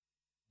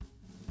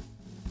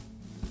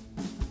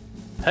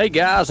Hey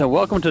guys, and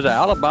welcome to the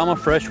Alabama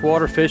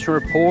Freshwater Fishing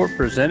Report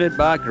presented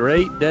by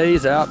Great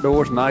Days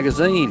Outdoors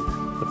Magazine,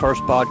 the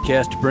first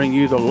podcast to bring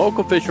you the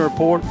local fishing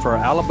report for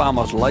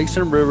Alabama's lakes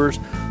and rivers,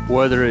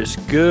 whether it's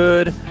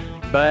good,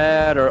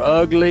 bad, or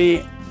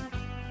ugly,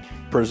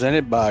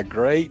 presented by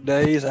Great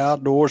Days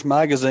Outdoors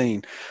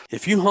Magazine.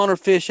 If you hunt or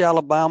fish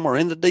Alabama or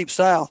in the Deep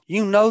South,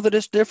 you know that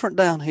it's different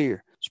down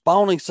here.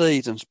 Spawning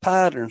seasons,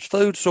 patterns,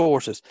 food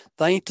sources,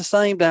 they ain't the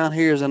same down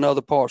here as in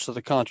other parts of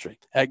the country.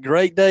 At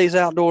Great Days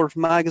Outdoors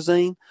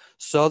Magazine,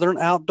 Southern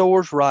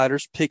Outdoors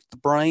writers pick the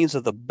brains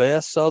of the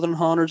best Southern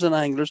hunters and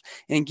anglers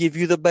and give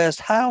you the best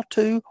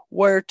how-to,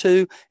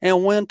 where-to,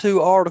 and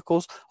when-to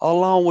articles,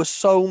 along with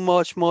so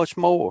much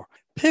more.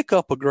 Pick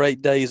up a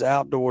Great Days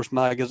Outdoors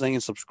Magazine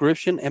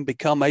subscription and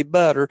become a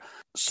better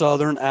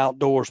Southern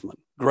outdoorsman.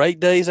 Great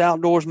Days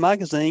Outdoors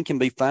Magazine can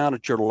be found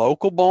at your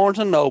local Barnes &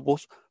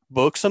 Nobles,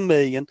 Books A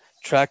Million,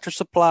 Tractor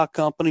Supply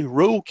Company,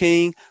 Rural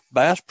King,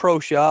 Bass Pro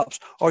Shops,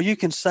 or you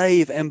can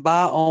save and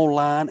buy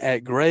online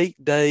at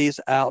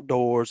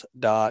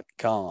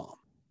greatdaysoutdoors.com.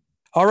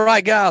 All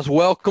right, guys,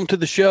 welcome to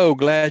the show.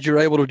 Glad you're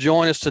able to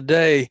join us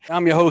today.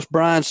 I'm your host,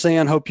 Brian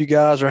Sand. Hope you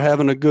guys are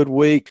having a good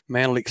week.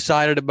 Man,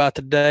 excited about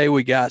today.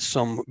 We got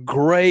some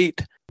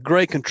great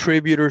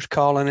contributors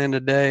calling in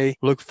today.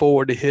 Look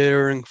forward to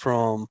hearing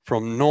from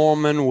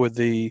Norman with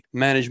the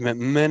Management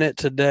Minute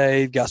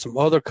today. Got some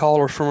other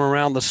callers from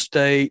around the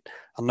state.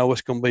 I know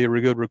it's going to be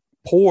a good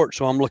report,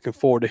 so I'm looking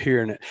forward to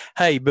hearing it.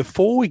 Hey,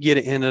 before we get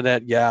into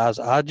that, guys,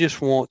 I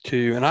just want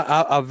to, and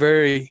I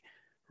very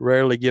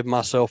rarely give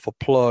myself a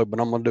plug, but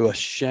I'm going to do a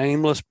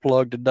shameless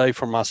plug today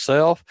for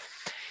myself.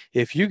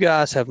 If you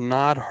guys have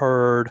not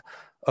heard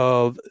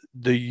of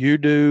the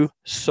UDO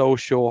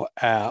Social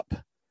app,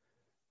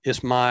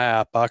 it's my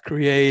app. I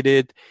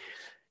created,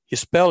 you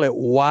spell it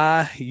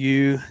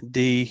YUDU.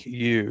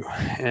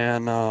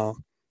 And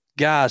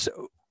guys,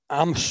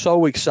 I'm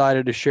so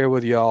excited to share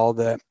with y'all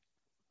that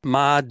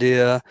my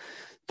idea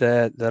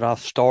that I've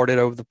started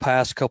over the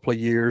past couple of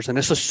years, and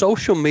it's a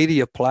social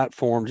media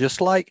platform,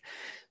 just like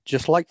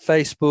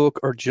Facebook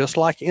or just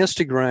like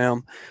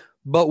Instagram,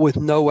 but with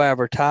no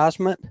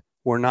advertisement.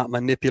 We're not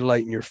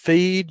manipulating your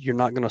feed. You're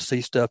not going to see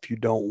stuff you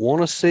don't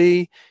want to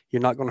see.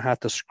 You're not going to have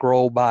to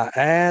scroll by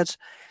ads.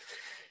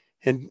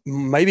 And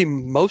maybe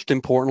most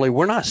importantly,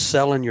 we're not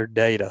selling your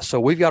data.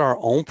 So we've got our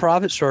own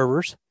private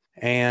servers,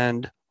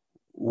 and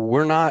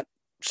we're not,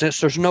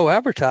 since there's no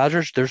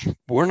advertisers,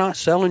 we're not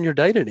selling your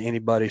data to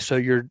anybody. So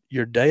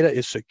your data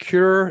is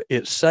secure,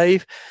 it's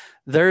safe.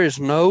 There is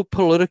no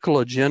political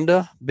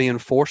agenda being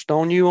forced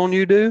on you on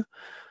UDO.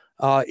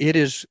 It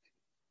is,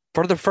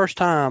 for the first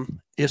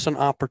time, it's an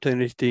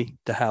opportunity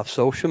to have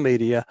social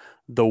media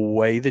the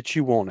way that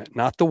you want it,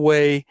 not the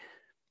way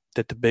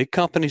that the big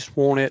companies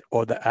want it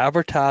or the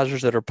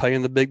advertisers that are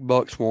paying the big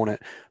bucks want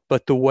it,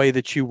 but the way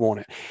that you want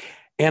it.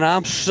 And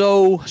I'm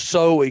so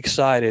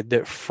excited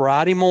that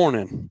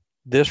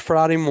this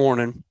Friday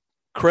morning,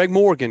 Craig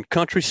Morgan,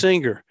 country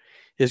singer,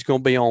 is going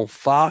to be on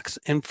Fox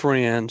and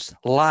Friends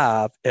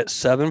live at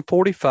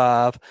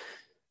 7:45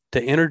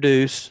 to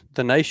introduce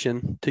the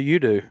nation to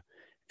UDO.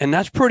 And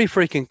that's pretty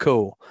freaking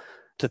cool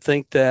to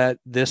think that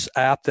this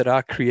app that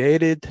I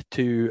created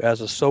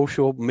as a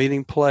social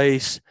meeting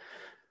place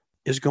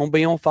is going to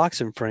be on Fox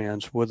and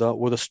Friends with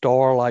a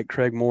star like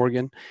Craig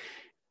Morgan.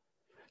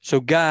 So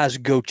guys,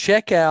 go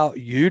check out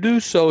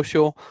UDO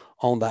Social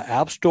on the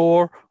App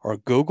Store or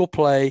Google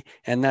Play,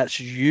 and that's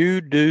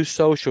UDO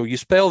Social. You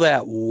spell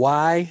that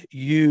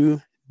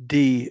YUDU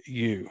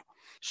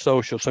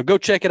Social. So go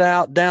check it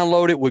out,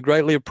 download it. We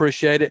greatly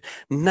appreciate it.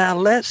 Now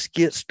let's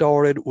get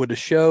started with the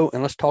show,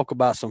 and let's talk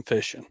about some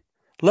fishing.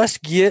 Let's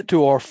get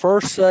to our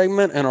first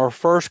segment and our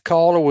first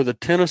caller with the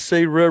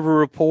Tennessee River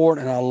Report.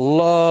 And I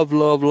love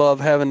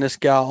having this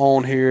guy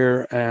on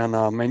here. And,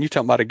 man, you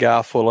talking about a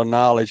guy full of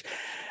knowledge.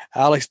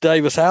 Alex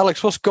Davis.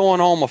 Alex, what's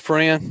going on, my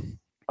friend?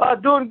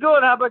 Doing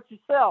good. How about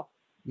yourself?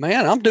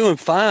 Man, I'm doing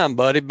fine,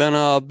 buddy. Been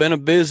a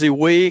busy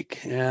week,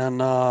 and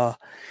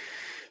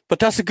but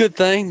that's a good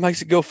thing.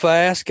 Makes it go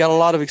fast. Got a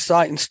lot of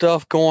exciting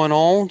stuff going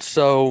on.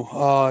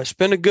 So it's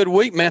been a good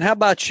week, man. How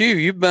about you?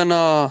 You've been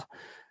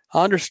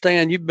I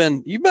understand you've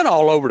been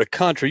all over the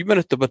country. You've been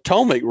at the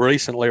Potomac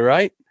recently,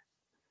 right?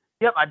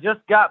 Yep, I just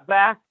got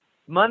back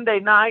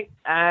Monday night,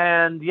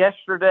 and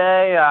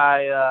yesterday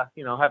I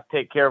have to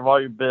take care of all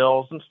your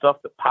bills and stuff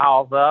that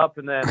piles up,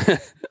 and then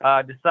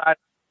decided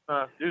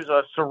to do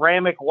a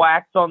ceramic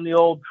wax on the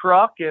old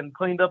truck and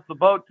cleaned up the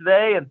boat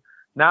today, and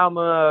now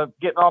I'm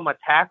getting all my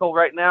tackle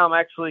right now. I'm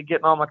actually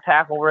getting all my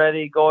tackle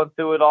ready, going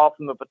through it all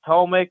from the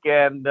Potomac,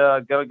 and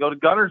going to go to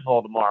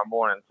Guntersville tomorrow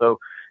morning. So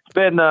it's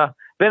been a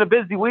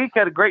busy week.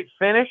 Had a great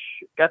finish.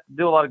 Got to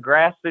do a lot of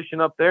grass fishing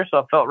up there, so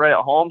I felt right at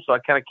home. So I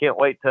kind of can't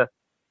wait to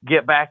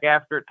get back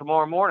after it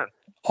tomorrow morning.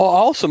 Oh,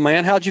 awesome,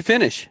 man. How'd you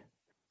finish?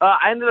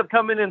 I ended up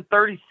coming in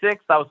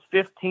 36th. I was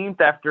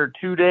 15th after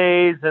 2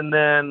 days, and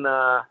then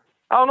I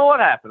don't know what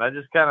happened. I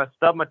just kind of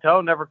stubbed my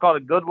toe. Never caught a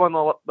good one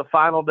the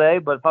final day,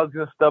 but if I was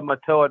going to stub my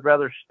toe, I'd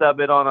rather stub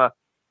it on a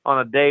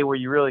day where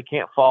you really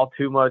can't fall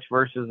too much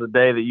versus a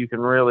day that you can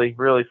really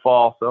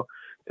fall. So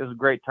It was a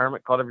great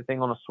tournament. Caught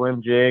everything on a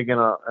swim jig and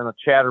a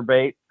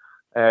chatterbait.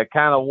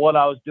 Kind of what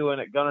I was doing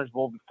at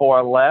Guntersville before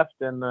I left,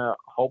 and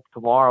hope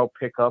tomorrow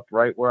pick up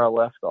right where I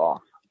left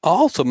off.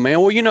 Awesome,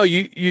 man. Well,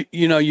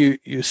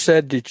 you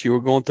said that you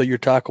were going through your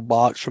tackle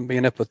box from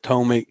being at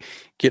Potomac,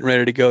 getting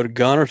ready to go to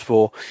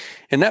Guntersville,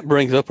 and that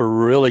brings up a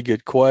really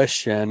good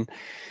question.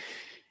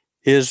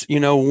 Is,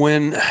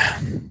 when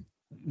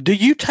do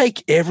you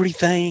take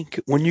everything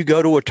when you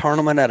go to a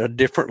tournament at a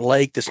different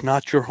lake that's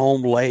not your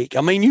home lake?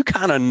 I mean, you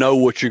kind of know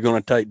what you're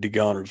going to take to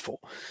Guntersville,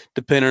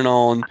 depending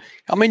on,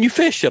 you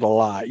fish it a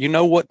lot. You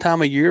know what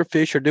time of year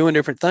fish are doing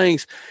different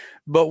things.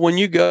 But when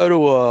you go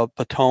to a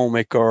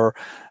Potomac or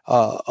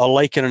a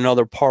lake in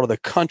another part of the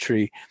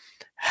country,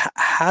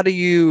 how do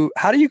you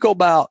go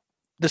about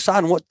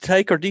deciding what to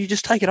take, or do you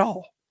just take it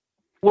all?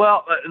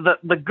 Well,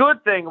 the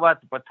good thing about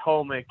the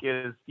Potomac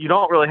is you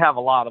don't really have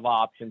a lot of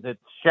options.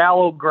 It's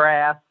shallow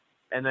grass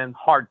and then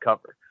hard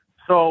cover.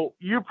 So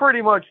you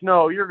pretty much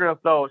know you're going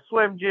to throw a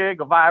swim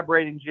jig, a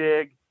vibrating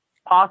jig,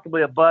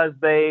 possibly a buzz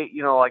bait,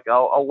 like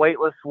a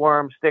weightless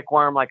worm, stick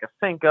worm, like a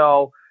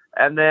Cinco,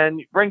 and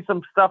then bring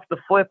some stuff to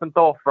flip and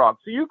throw a frog.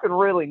 So you can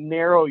really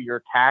narrow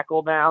your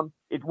tackle down.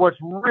 What's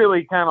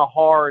really kind of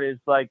hard is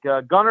like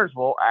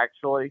Guntersville,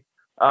 actually.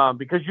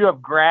 Because you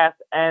have grass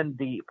and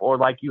deep, or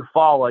like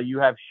Eufaula, you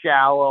have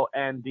shallow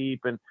and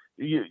deep, and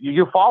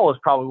Eufaula is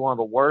probably one of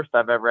the worst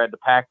I've ever had to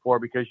pack for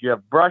because you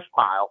have brush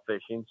pile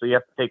fishing, so you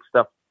have to take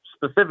stuff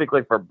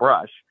specifically for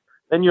brush.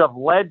 Then you have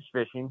ledge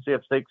fishing, so you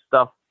have to take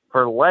stuff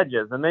for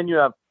ledges, and then you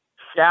have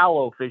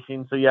shallow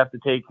fishing, so you have to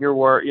take your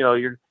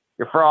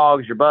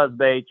frogs, your buzz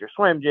baits, your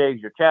swim jigs,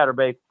 your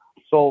chatterbaits.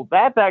 So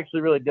that's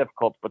actually really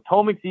difficult.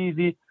 Potomac's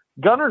easy.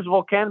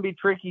 Guntersville can be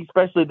tricky,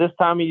 especially this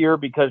time of year,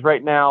 because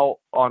right now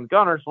on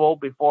Guntersville,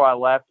 before I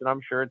left, and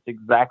I'm sure it's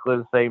exactly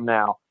the same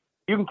now,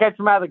 you can catch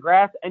them out of the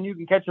grass and you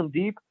can catch them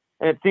deep.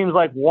 And it seems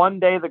like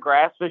one day the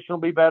grass fishing will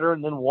be better,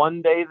 and then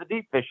one day the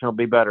deep fishing will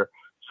be better.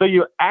 So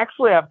you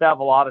actually have to have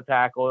a lot of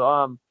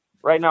tackle.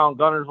 Right now on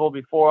Guntersville,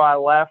 before I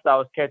left, I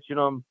was catching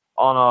them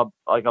on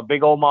a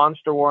big old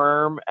monster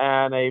worm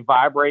and a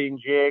vibrating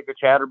jig,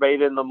 a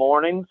chatterbait in the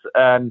mornings,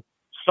 and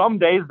some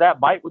days that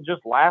bite would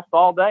just last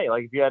all day.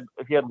 Like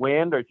if you had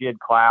wind or if you had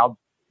clouds,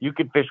 you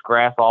could fish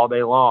grass all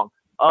day long.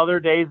 Other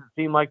days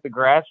it seemed like the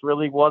grass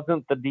really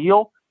wasn't the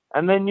deal,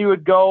 and then you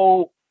would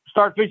go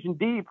start fishing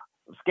deep,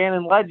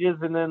 scanning ledges,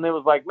 and then it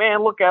was like,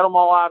 man, look at them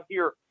all out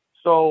here.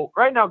 So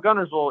right now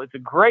Guntersville, it's a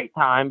great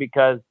time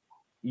because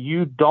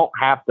you don't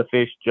have to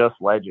fish just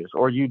ledges,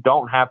 or you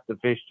don't have to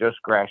fish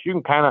just grass. You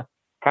can kind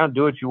of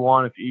do what you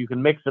want. If you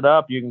can mix it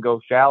up, you can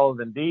go shallow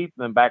then deep,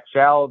 then back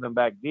shallow, then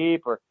back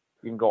deep, or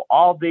you can go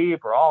all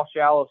deep or all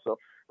shallow. So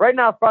right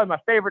now it's probably my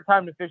favorite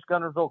time to fish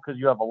Guntersville because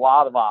you have a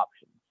lot of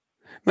options.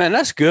 Man,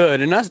 that's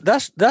good. And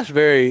that's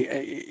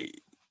very,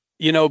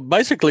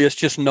 basically it's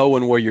just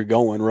knowing where you're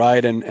going,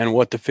 right? And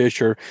what the fish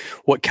are,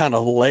 what kind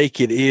of lake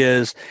it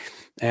is,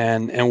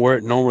 and where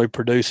it normally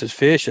produces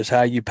fish is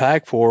how you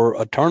pack for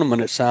a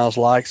tournament, it sounds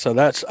like. So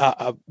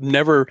I've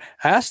never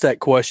asked that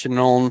question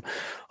on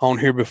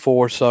here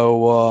before.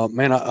 So,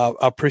 man, I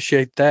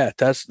appreciate that.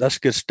 That's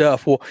good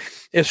stuff. Well,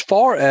 as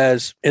far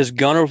as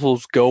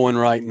Guntersville's going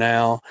right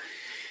now,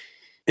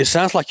 it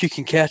sounds like you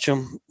can catch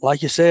them,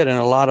 like you said, in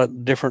a lot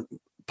of different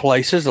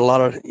places, a lot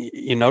of,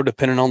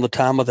 depending on the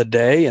time of the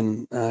day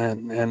and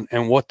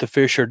what the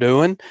fish are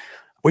doing.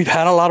 We've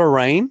had a lot of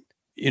rain.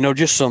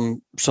 Just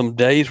some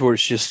days where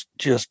it's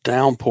just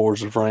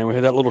downpours of rain. We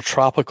had that little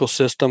tropical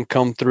system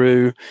come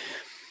through.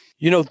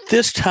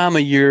 This time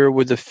of year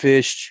with the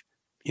fish,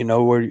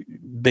 we're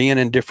being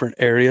in different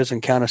areas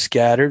and kind of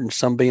scattered, and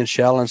some being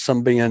shallow and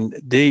some being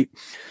deep.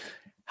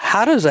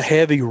 How does a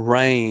heavy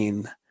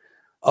rain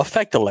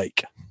affect the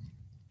lake?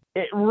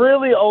 It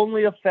really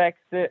only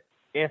affects it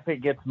if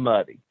it gets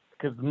muddy,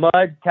 because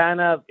mud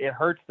it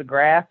hurts the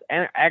grass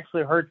and it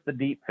actually hurts the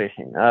deep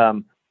fishing.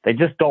 They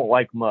just don't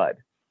like mud.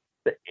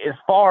 As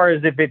far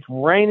as if it's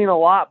raining a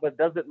lot but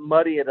doesn't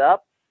muddy it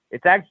up,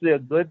 it's actually a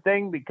good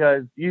thing,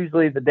 because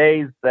usually the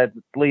days that's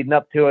leading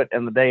up to it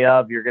and the day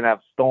of, you're going to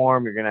have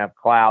storm, you're going to have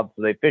clouds,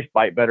 so they fish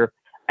bite better.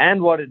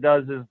 And what it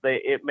does is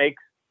it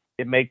makes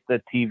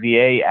the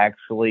TVA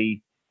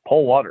actually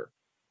pull water,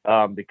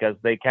 because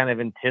they kind of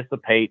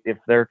anticipate if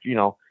they're,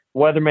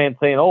 weatherman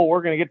saying, oh,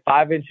 we're going to get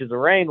 5 inches of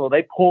rain. Well,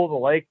 they pull the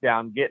lake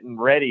down getting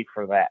ready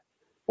for that.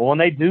 Well, when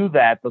they do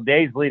that, the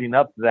days leading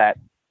up to that,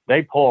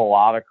 they pull a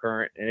lot of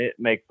current, and it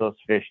makes those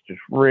fish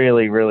just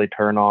really, really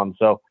turn on.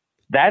 So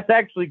that's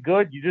actually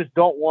good. You just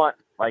don't want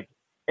like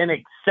an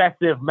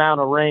excessive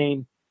amount of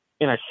rain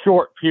in a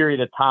short period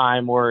of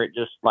time where it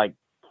just like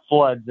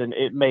floods and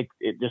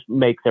it just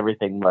makes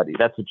everything muddy.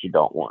 That's what you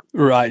don't want.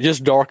 Right. It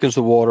just darkens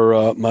the water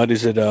up,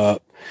 muddies it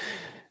up,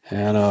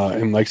 and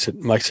it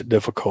makes it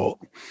difficult.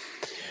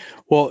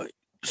 Well,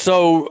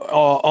 so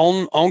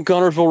on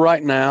Guntersville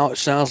right now, it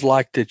sounds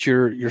like that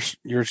you're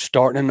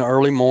starting in the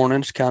early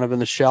mornings, kind of in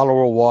the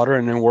shallower water,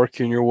 and then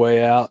working your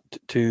way out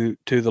to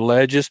the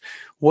ledges.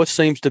 What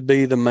seems to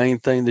be the main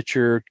thing that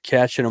you're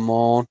catching them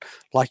on?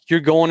 Like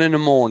you're going in the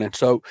morning,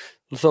 so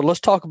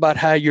let's talk about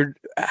how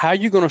how are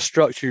you going to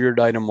structure your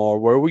day tomorrow?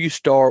 Where will you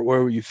start?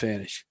 Where will you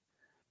finish?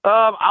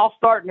 I'll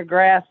start in the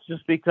grass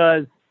just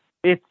because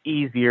it's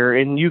easier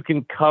and you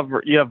can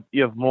cover. You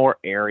have more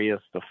areas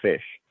to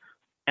fish,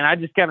 and I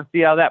just kind of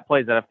see how that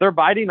plays out. If they're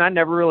biting, I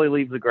never really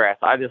leave the grass.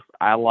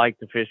 I like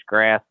to fish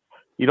grass.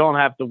 You don't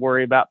have to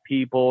worry about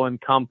people and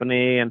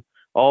company and,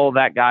 oh,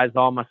 that guy's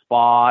on my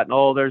spot, and,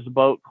 oh, there's a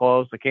boat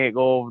close, I can't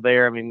go over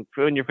there. I mean,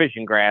 when you're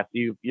fishing grass,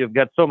 you've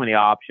got so many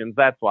options.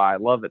 That's why I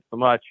love it so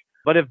much.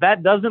 But if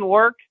that doesn't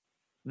work,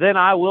 then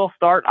I will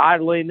start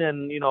idling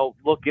and,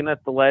 looking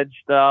at the ledge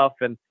stuff.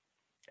 And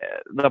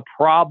the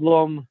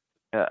problem,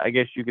 I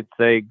guess you could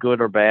say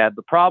good or bad,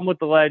 the problem with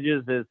the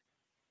ledges is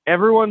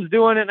everyone's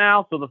doing it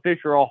now, so the fish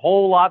are a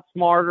whole lot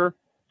smarter.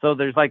 So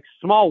there's like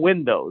small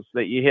windows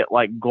that you hit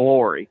like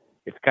glory.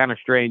 It's kind of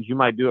strange. You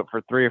might do it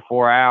for 3 or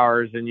 4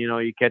 hours and,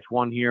 you catch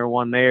one here,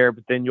 one there,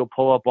 but then you'll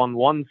pull up on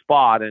one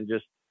spot and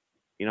just,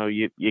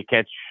 you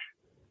catch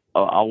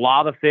a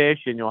lot of fish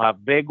and you'll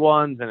have big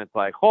ones. And it's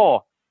like,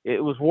 oh,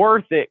 it was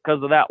worth it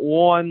because of that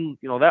one,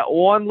 that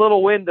one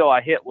little window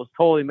I hit was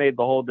totally made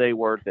the whole day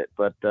worth it.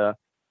 But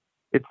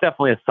it's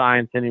definitely a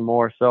science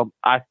anymore. So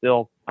I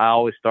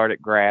always start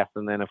at grass.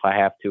 And then if I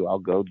have to, I'll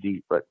go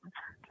deep. But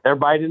if they're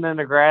biting in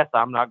the grass,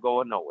 I'm not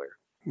going nowhere.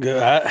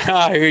 Good.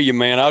 I hear you,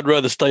 man. I'd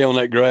rather stay on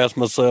that grass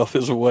myself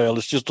as well.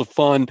 It's just a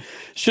fun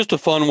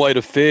way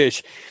to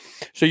fish.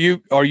 So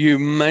are you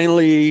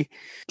mainly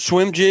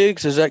swim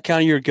jigs? Is that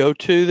kind of your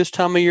go-to this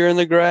time of year in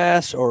the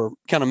grass, or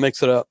kind of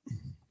mix it up?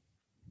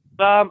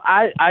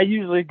 I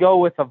usually go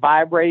with a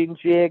vibrating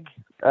jig.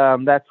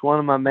 That's one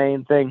of my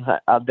main things.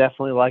 I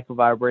definitely like a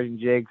vibrating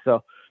jig.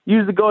 So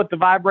usually go with the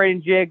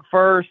vibrating jig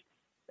first.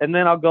 And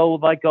then I'll go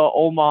with like a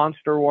old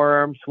monster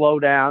worm, slow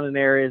down in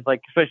areas like,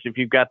 especially if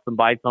you've got some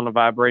bites on a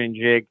vibrating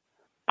jig,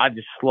 I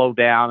just slow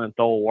down and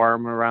throw a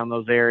worm around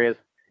those areas.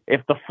 If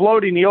the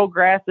floating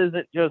eelgrass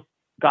isn't just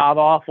god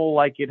awful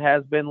like it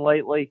has been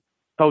lately,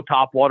 throw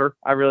top water.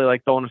 I really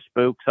like throwing a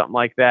spook, something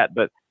like that.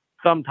 But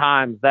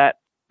sometimes that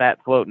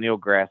floating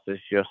eelgrass is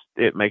just,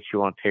 it makes you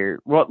want to tear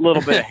what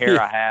little bit of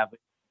hair I have,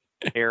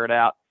 tear it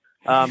out.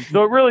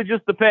 So it really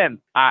just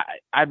depends.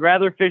 I'd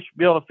rather be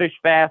able to fish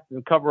fast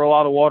and cover a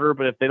lot of water,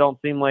 but if they don't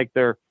seem like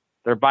they're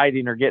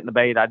biting or getting the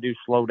bait, I do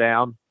slow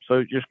down.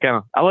 So just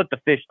I let the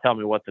fish tell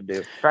me what to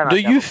do. Try not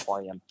to have a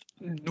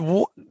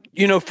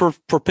plan.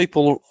 For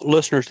people,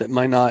 listeners that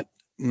may not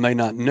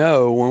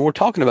know, when we're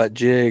talking about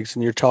jigs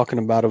and you're talking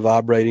about a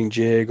vibrating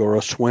jig or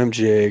a swim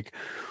jig,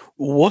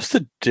 what's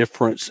the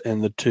difference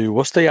in the two?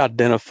 What's the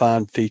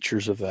identifying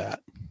features of that?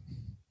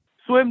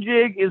 Swim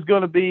jig is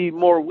going to be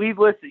more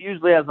weedless. It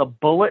usually has a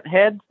bullet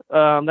head.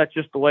 That's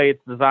just the way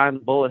it's designed,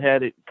 the bullet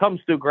head. It comes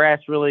through grass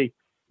really,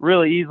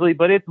 really easily,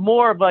 but it's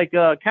more of like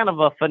a kind of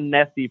a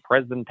finessey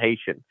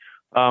presentation.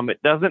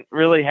 It doesn't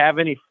really have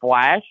any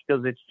flash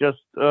because it's just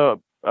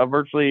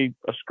virtually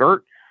a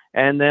skirt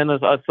and then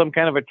some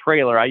kind of a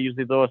trailer. I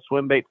usually throw a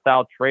swim bait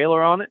style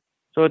trailer on it.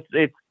 So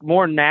it's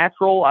more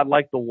natural. I'd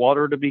like the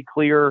water to be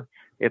clear.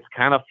 It's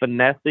kind of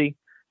finessey.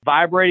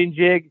 Vibrating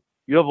jig,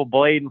 you have a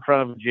blade in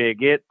front of a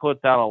jig. It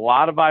puts out a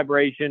lot of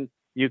vibration.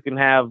 You can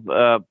have,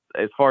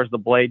 as far as the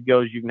blade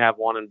goes, you can have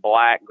one in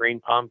black, green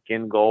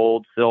pumpkin,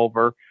 gold,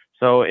 silver.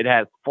 So it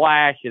has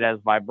flash. It has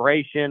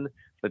vibration.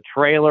 The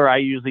trailer, I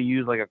usually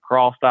use like a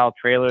crawl style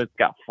trailer. It's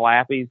got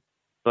flappies.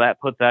 So that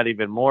puts out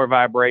even more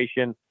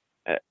vibration.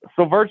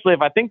 So virtually,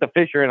 if I think the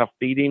fish are in a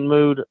feeding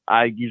mood,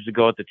 I usually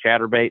go with the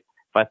chatterbait.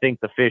 If I think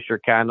the fish are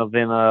kind of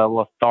in a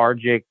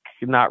lethargic,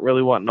 not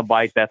really wanting to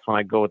bite, that's when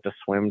I go with the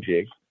swim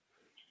jig.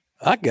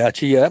 I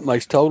got you. Yeah, that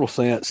makes total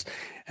sense.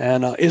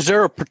 And is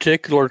there a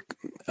particular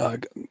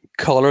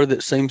color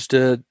that seems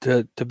to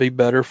be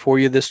better for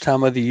you this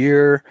time of the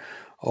year,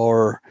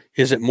 or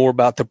is it more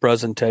about the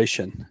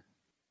presentation?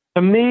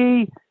 To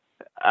me,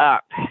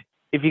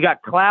 if you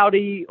got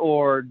cloudy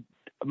or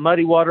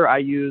muddy water, I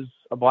use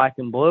a black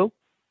and blue.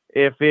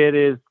 If it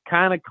is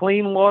kind of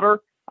clean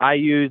water, I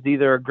use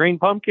either a green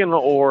pumpkin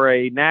or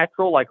a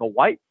natural, like a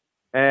white.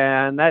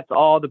 And that's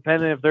all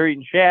dependent. If they're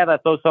eating shad, I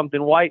throw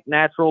something white,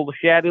 natural,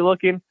 shaddy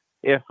looking.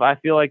 If I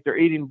feel like they're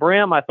eating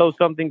brim, I throw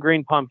something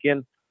green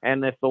pumpkin.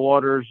 And if the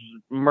water's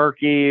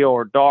murky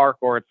or dark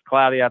or it's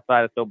cloudy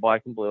outside, I throw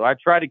black and blue. I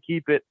try to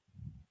keep it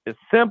as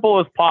simple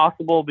as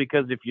possible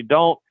because if you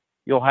don't,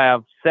 you'll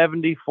have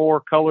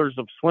 74 colors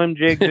of swim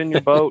jigs in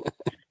your boat.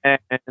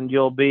 And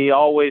you'll be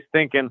always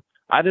thinking,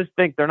 I just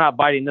think they're not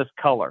biting this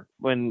color,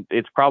 when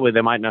it's probably they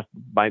might not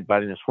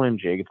biting a swim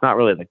jig. It's not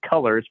really the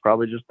color. It's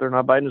probably just they're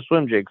not biting a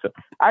swim jig. So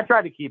I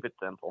try to keep it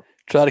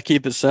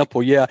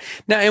simple. Yeah.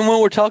 Now, and when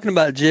we're talking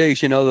about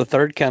jigs, the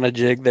third kind of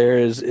jig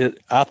there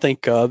I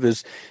think of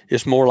is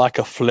more like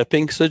a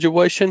flipping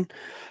situation.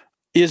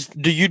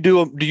 Do you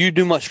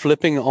do much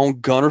flipping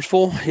on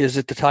Guntersville? Is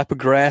it the type of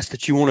grass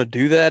that you want to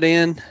do that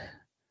in?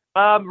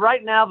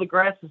 Right now the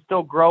grass is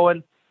still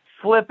growing.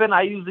 Flipping,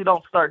 I usually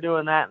don't start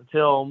doing that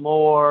until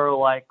more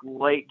like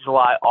late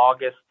July,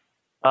 August.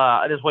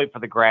 I just wait for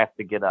the grass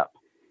to get up.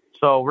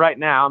 So right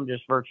now I'm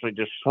just virtually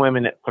just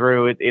swimming it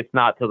through. It's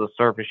not to the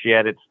surface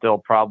yet. It's still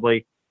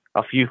probably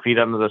a few feet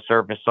under the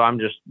surface. So I'm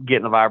just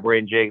getting a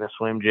vibrating jig and a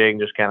swim jig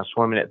and just kind of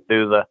swimming it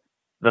through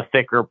the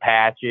thicker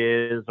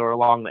patches or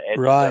along the edges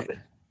right. of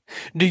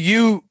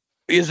it.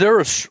 Is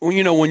there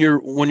when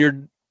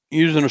you're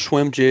using a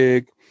swim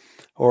jig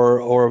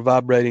or a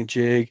vibrating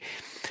jig,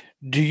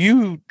 do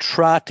you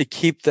try to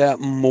keep that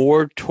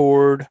more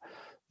toward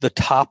the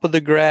top of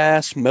the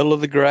grass, middle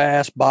of the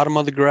grass, bottom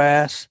of the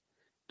grass?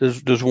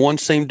 Does one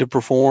seem to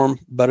perform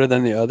better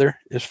than the other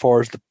as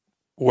far as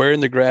where in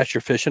the grass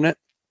you're fishing it?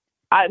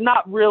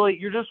 Not really.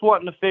 You're just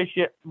wanting to fish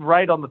it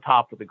right on the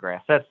top of the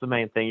grass. That's the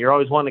main thing. You're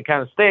always wanting to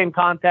kind of stay in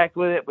contact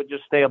with it, but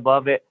just stay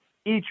above it.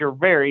 Each are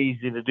very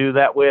easy to do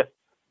that with.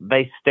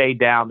 They stay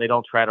down. They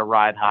don't try to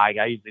ride high.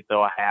 I usually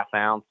throw a 1/2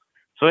 ounce.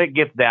 So it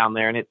gets down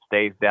there and it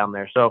stays down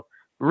there. So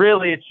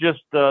really it's just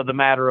the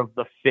matter of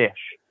the fish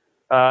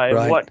and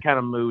right. what kind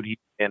of mood he's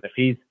in. If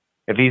he's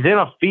in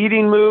a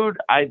feeding mood,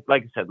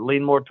 like I said,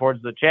 lean more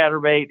towards the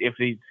chatterbait. If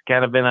he's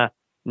kind of in a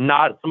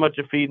not so much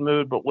a feed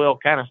mood, but will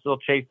kind of still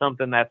chase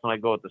something, that's when I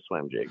go with the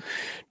swim jig.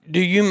 Do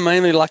you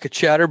mainly like a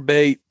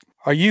chatterbait?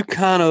 Are you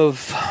kind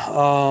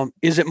of,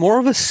 is it more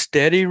of a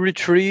steady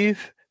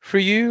retrieve for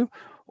you,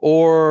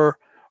 or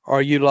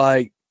are you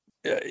like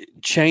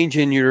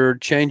changing your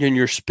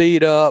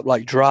speed up,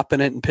 like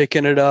dropping it and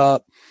picking it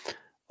up?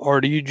 Or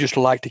do you just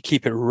like to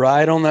keep it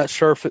right on that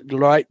surface,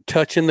 right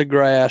touching the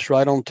grass,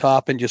 right on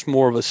top, and just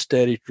more of a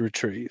steady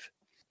retrieve?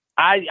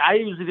 I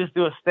usually just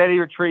do a steady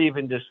retrieve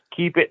and just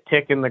keep it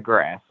ticking the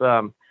grass.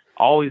 I'm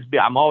always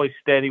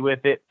steady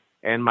with it,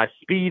 and my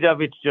speed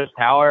of it's just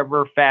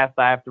however fast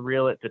I have to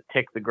reel it to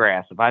tick the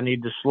grass. If I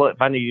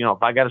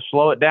got to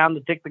slow it down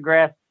to tick the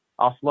grass,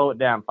 I'll slow it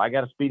down. If I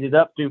got to speed it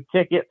up to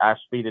tick it, I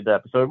speed it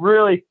up. So it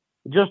really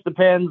just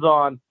depends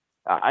on.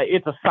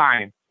 It's a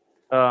science.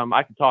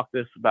 I can talk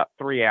this about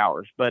 3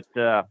 hours, but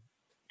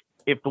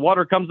if the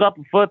water comes up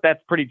a foot,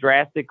 that's pretty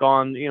drastic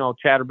on,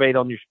 chatterbait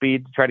on your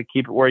speed to try to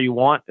keep it where you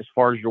want as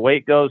far as your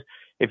weight goes.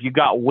 If you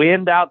got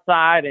wind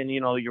outside and,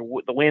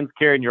 the wind's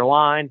carrying your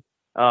line,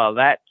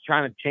 that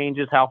kind of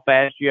changes how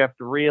fast you have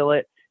to reel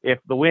it. If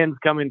the wind's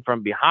coming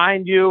from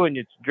behind you and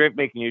it's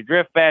making you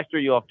drift faster,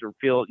 you'll have to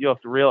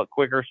reel it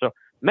quicker. So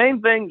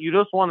main thing, you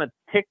just want to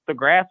tick the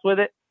grass with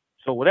it.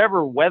 So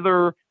whatever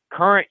weather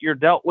current you're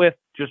dealt with,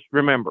 just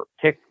remember,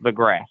 tick the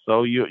grass.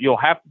 So you'll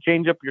have to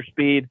change up your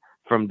speed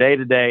from day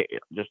to day.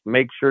 Just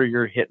make sure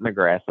you're hitting the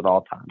grass at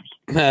all times.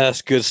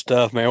 That's good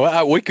stuff, man.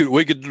 We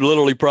could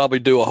literally probably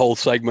do a whole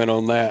segment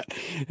on that,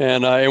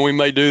 and we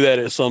may do that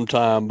at some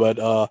time. But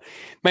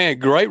man,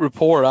 great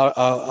report.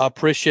 I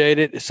appreciate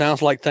it. It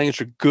sounds like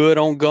things are good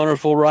on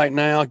Guntersville right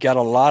now. Got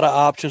a lot of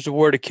options of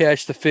where to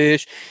catch the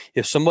fish.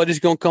 If somebody's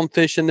going to come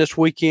fishing this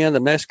weekend, the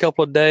next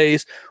couple of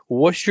days,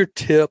 what's your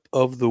tip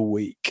of the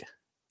week?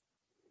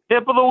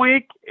 Tip of the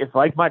week, it's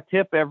like my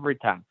tip every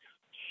time.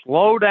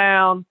 Slow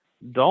down.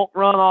 Don't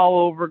run all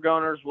over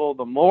Guntersville.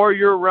 The more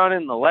you're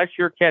running, the less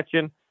you're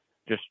catching.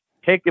 Just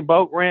take a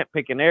boat ramp,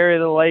 pick an area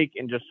of the lake,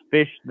 and just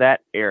fish that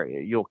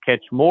area. You'll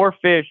catch more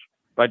fish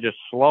by just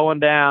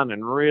slowing down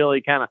and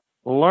really kind of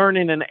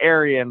learning an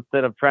area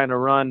instead of trying to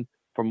run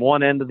from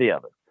one end to the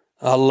other.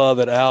 I love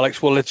it,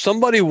 Alex. Well, if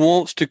somebody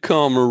wants to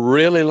come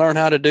really learn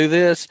how to do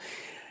this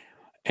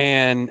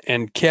and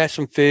catch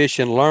some fish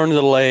and learn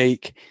the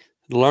lake,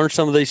 learn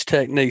some of these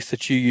techniques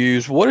that you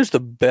use, what is the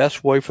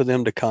best way for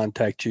them to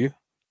contact you?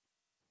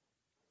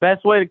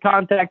 Best way to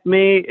contact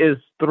me is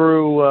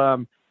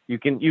through you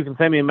can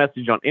send me a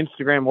message on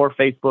Instagram or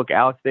Facebook,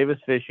 Alex Davis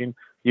Fishing.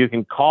 You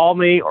can call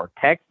me or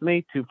text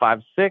me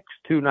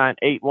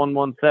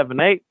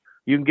 256-298-1178.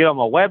 You can get on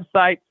my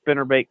website,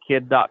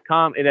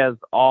 spinnerbaitkid.com. It has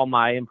all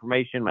my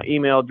information, my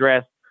email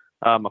address,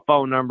 my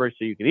phone number,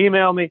 so you can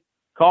email me,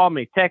 call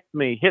me, text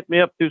me, hit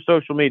me up through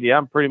social media.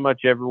 I'm pretty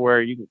much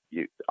everywhere. You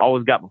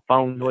always got my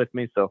phone with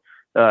me, so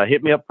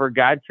hit me up for a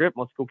guide trip.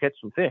 Let's go catch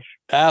some fish.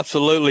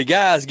 Absolutely.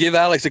 Guys, give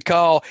Alex a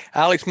call.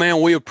 Alex,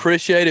 man, we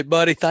appreciate it,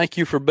 buddy. Thank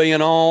you for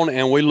being on,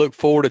 and we look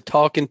forward to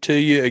talking to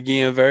you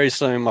again very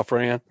soon, my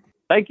friend.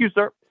 Thank you,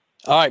 sir.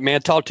 All right,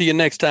 man. Talk to you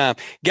next time.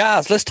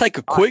 Guys, let's take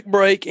a quick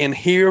break and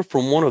hear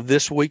from one of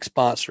this week's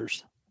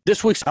sponsors.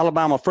 This week's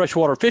Alabama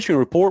Freshwater Fishing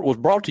Report was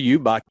brought to you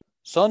by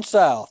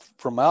SunSouth.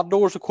 From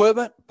outdoors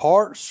equipment,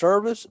 parts,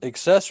 service,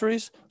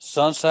 accessories,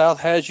 SunSouth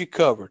has you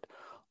covered.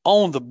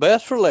 Own the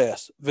best for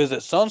less. Visit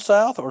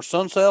SunSouth or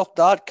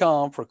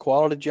sunsouth.com for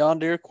quality John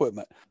Deere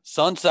equipment.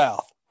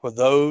 SunSouth, for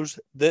those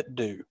that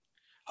do.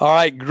 All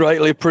right,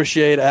 greatly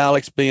appreciate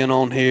Alex being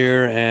on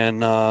here. And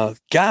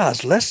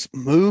guys, let's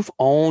move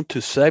on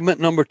to segment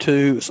number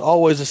 2. It's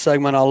always a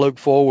segment I look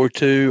forward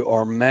to,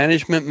 our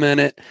Management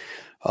Minute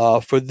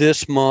for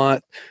this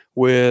month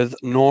with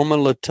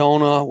Norman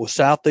Latona with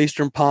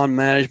Southeastern Pond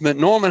Management.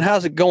 Norman,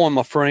 how's it going,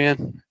 my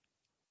friend?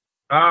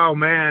 Oh,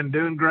 man,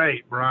 doing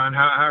great, Brian.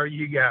 How are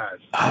you guys?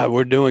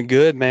 We're doing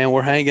good, man.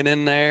 We're hanging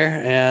in there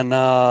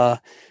and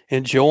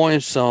enjoying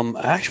some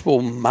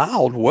actual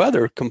mild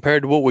weather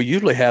compared to what we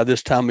usually have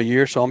this time of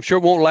year. So I'm sure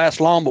it won't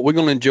last long, but we're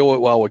going to enjoy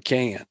it while we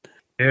can.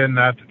 Isn't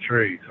that the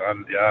truth?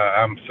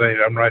 I'm saying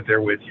I'm right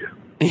there with you.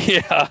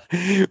 Yeah.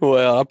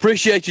 Well, I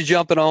appreciate you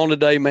jumping on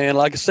today, man.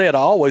 Like I said, I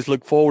always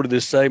look forward to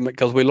this segment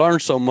because we learn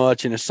so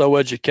much and it's so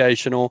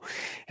educational.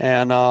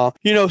 And, a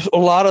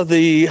lot of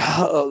the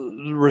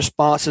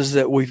responses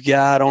that we've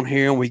got on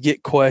here, and we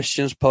get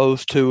questions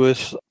posed to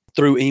us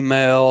through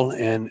email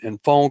and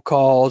phone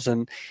calls.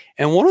 And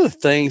one of the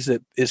things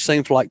that it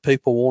seems like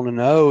people want to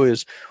know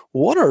is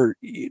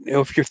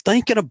if you're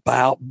thinking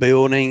about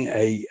building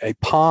a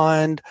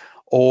pond,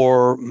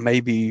 or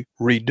maybe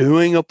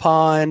redoing a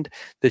pond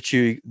that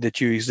you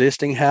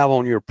existing have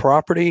on your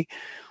property,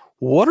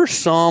 what are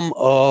some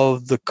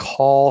of the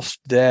costs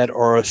that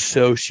are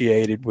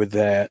associated with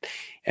that?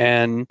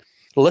 And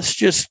let's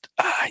just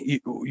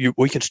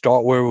we can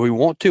start where we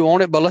want to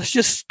on it, but let's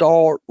just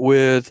start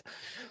with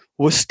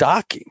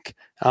stocking.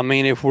 I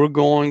mean, if we're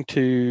going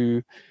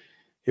to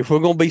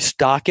be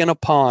stocking a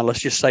pond,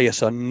 let's just say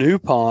it's a new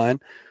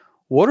pond,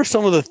 what are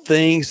some of the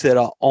things that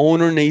an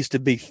owner needs to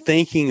be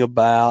thinking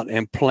about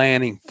and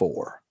planning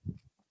for?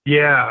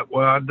 Yeah,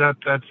 well,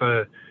 that's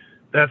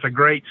a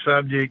great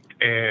subject,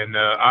 and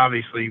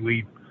obviously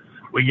we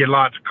get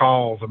lots of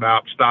calls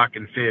about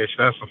stocking fish.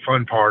 That's the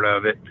fun part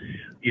of it,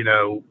 and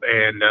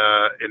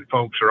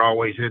folks are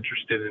always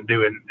interested in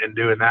doing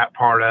that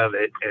part of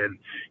it. And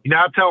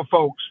I tell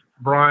folks,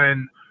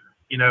 Brian,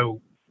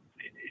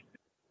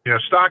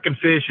 stocking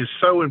fish is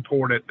so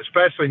important,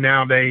 especially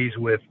nowadays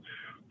with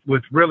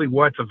really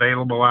what's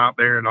available out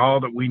there and all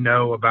that we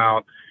know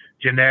about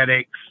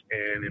genetics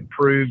and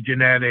improved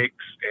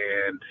genetics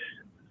and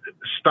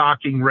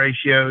stocking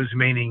ratios,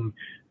 meaning,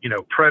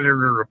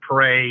 predator to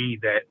prey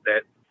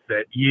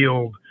that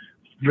yield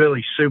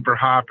really super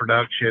high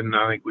production.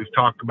 I think we've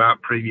talked about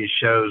in previous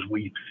shows.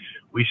 We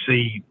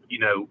see,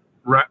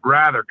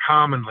 rather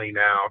commonly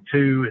now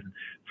 2 and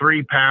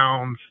 3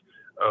 pounds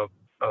of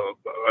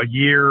a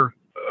year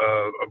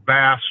of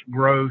bass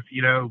growth,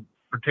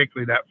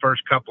 particularly that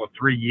first couple of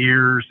 3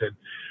 years. And,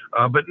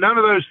 but none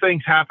of those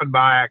things happen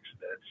by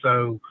accident.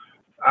 So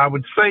I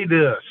would say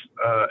this,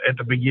 at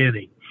the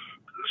beginning,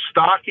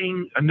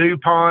 stocking a new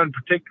pond,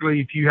 particularly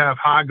if you have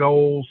high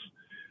goals,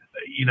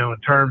 in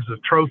terms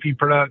of trophy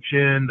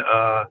production,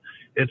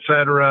 et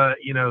cetera,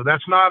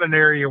 that's not an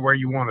area where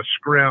you want to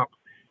scrimp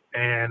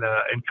and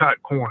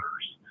cut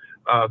corners.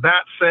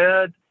 That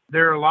said,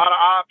 there are a lot of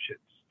options,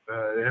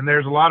 and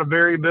there's a lot of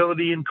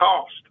variability in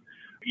cost.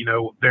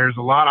 There's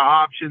a lot of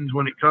options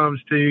when it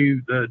comes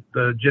to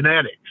the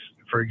genetics,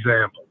 for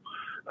example.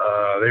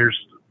 There's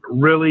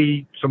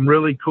some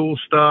really cool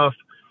stuff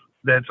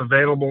that's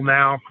available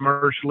now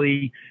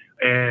commercially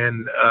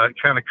and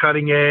kind of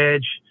cutting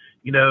edge,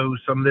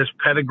 some of this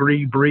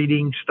pedigree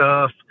breeding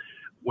stuff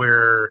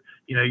where,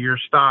 you're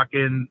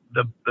stocking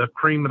the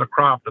cream of the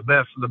crop, the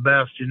best of the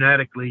best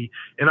genetically.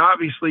 And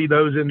obviously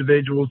those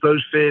individuals,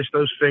 those fish,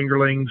 those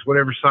fingerlings,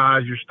 whatever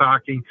size you're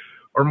stocking,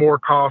 are more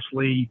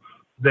costly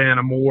than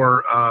a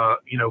more,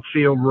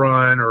 field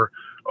run or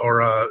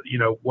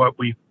what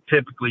we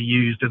typically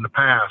used in the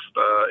past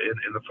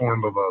in the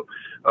form of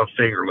a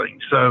fingerling.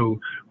 So,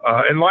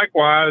 and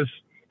likewise,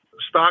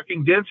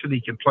 stocking density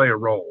can play a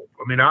role.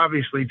 I mean,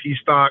 obviously, if you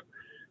stock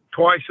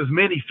twice as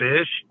many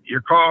fish,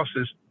 your cost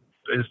is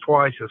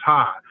twice as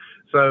high.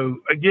 So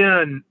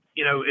again,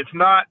 it's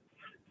not,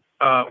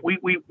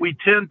 we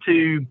tend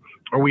to,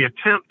 or we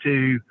attempt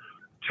to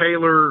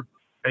tailor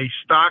a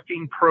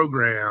stocking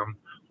program,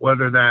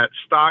 whether that's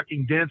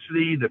stocking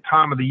density, the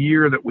time of the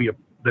year that we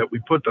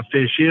put the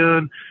fish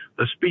in,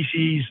 the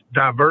species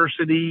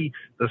diversity,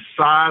 the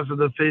size of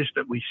the fish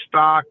that we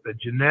stock, the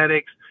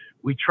genetics.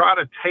 We try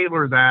to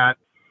tailor that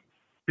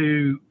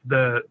to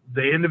the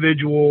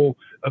individual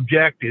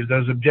objectives,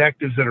 those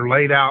objectives that are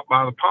laid out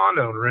by the pond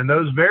owner, and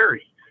those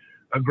vary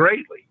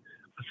greatly.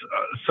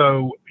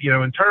 So,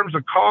 in terms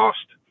of cost,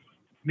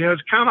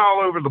 it's kind of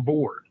all over the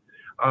board.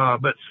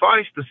 But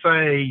suffice to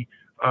say,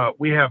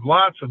 we have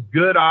lots of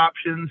good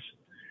options,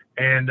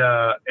 and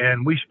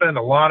we spend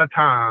a lot of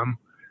time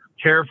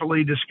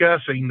carefully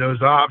discussing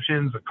those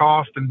options, the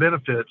cost and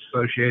benefits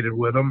associated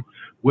with them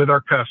with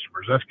our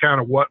customers. That's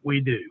kind of what we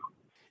do.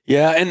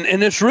 Yeah,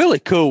 and it's really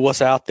cool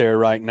what's out there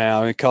right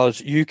now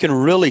because you can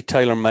really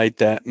tailor-make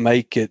that,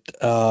 make it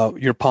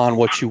your pond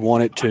what you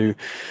want it to.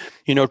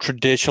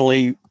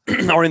 Traditionally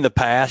or in the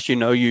past, you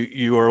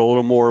were a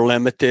little more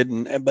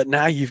limited, but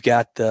now you've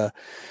got the,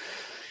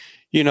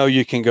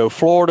 you can go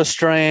Florida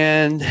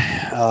strand.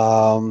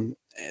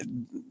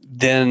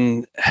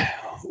 Then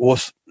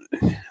what's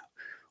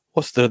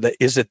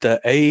is it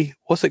the A?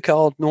 What's it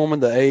called, Norman?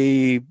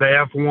 The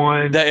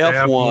F1. The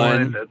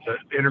F1.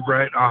 The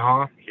integrate.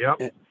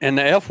 Yep. And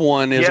the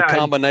F1 is a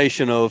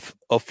combination of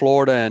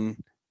Florida and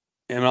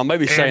I may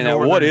be saying that.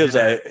 What is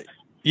that?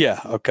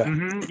 Yeah. Okay.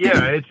 Mm-hmm.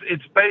 Yeah.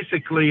 It's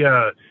basically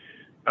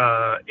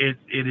it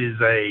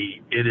is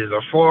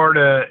a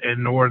Florida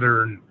and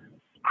Northern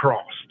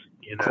crossed.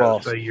 So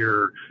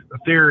the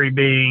theory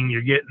being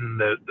you're getting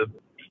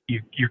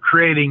you're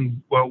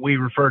creating what we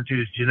refer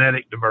to as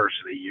genetic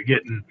diversity. You're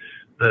getting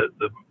the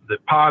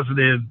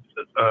positive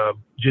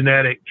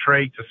genetic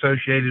traits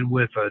associated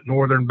with a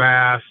northern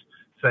bass,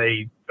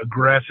 say,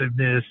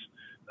 aggressiveness,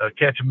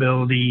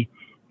 catchability,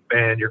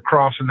 and you're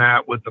crossing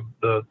that with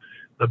the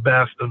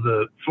best of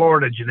the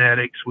Florida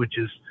genetics, which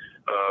is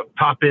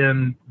top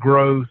end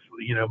growth,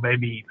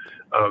 maybe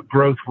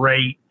growth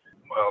rate,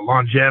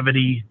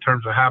 longevity in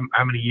terms of how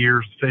many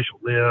years the fish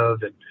will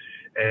live.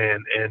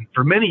 And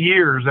for many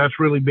years, that's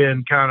really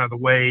been kind of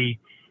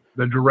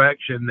the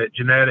direction that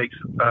genetics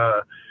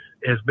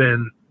has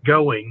been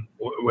going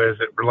as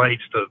it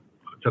relates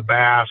to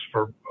bass,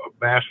 for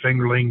bass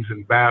fingerlings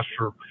and bass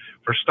for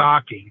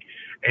stocking.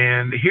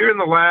 And here in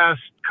the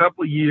last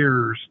couple of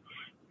years,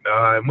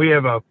 and we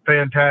have a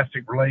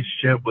fantastic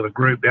relationship with a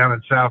group down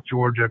in South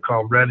Georgia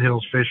called Red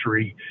Hills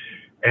Fishery,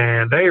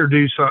 and they are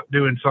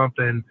doing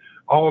something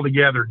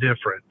altogether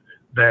different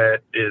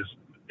that is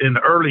in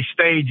the early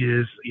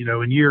stages,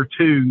 in year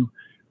 2,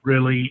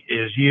 really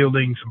is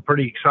yielding some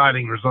pretty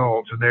exciting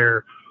results. And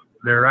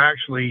they're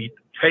actually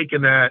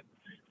taking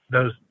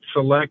those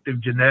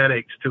selective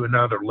genetics to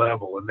another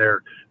level, and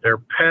they're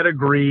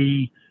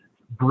pedigree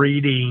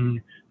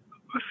breeding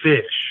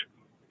fish,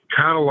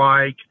 kind of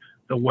like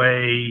the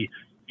way,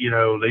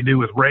 they do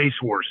with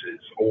racehorses,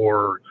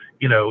 or,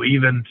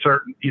 even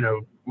certain,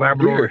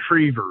 Labrador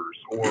retrievers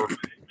or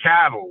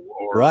cattle,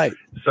 or right.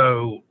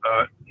 So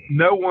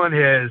no one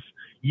has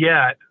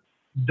yet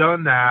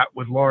done that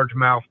with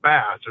largemouth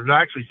bass. There's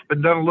actually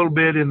been done a little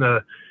bit in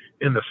the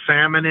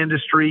salmon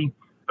industry,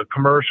 the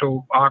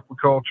commercial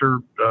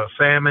aquaculture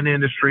salmon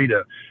industry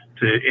to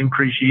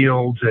increase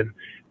yields. And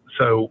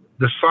so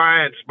the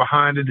science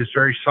behind it is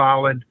very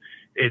solid.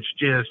 It's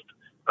just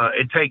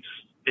it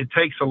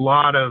takes a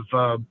lot of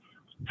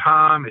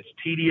time. It's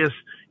tedious.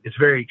 It's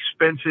very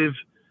expensive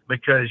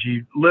because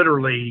you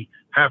literally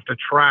have to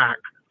track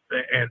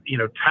and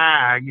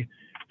tag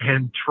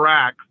and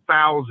track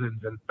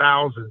thousands and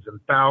thousands and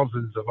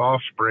thousands of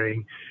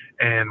offspring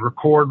and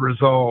record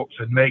results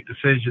and make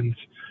decisions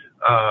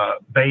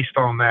based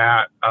on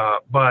that.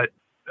 But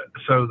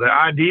so the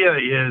idea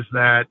is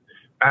that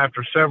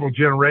after several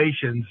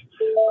generations,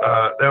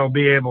 they'll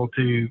be able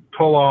to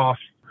pull off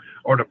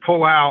or to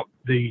pull out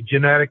the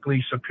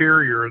genetically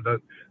superior,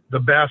 the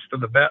best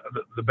of the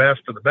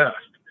best of the best.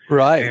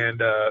 Right.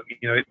 And,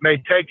 it may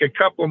take a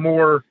couple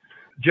more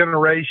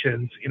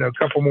generations, a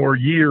couple more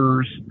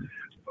years,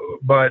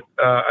 but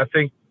I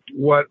think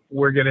what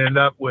we're going to end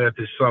up with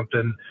is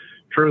something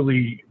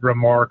truly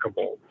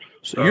remarkable.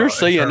 So you're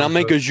seeing,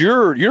 because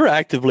you're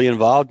actively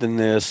involved in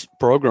this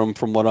program,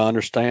 from what I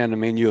understand.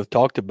 You have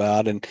talked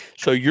about, and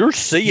so you're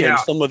seeing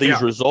some of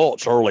these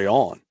results early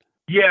on.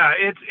 Yeah,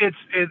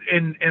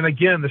 and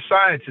again, the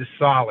science is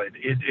solid.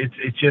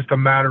 It's just a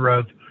matter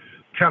of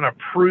kind of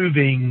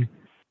proving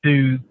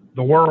to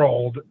the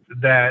world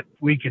that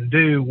we can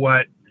do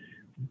what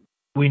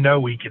we know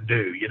we can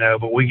do,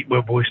 but we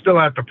still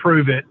have to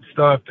prove it,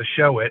 still have to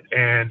show it.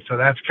 And so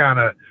that's kind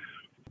of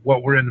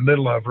what we're in the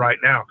middle of right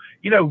now.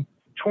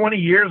 20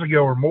 years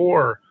ago or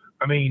more,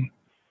 we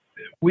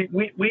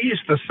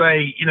used to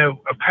say,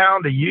 a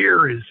pound a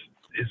year is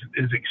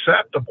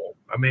acceptable.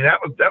 That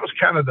was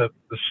kind of the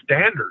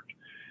standard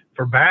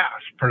for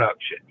bass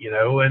production,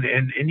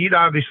 and you'd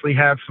obviously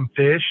have some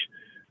fish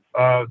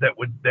that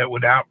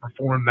would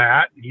outperform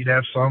that, and you'd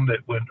have some that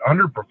would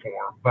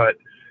underperform, but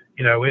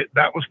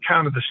that was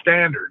kind of the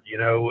standard.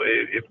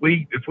 If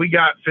we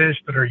got fish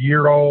that are a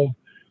year old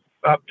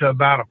up to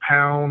about a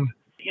pound,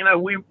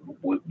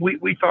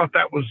 we thought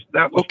that was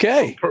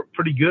okay,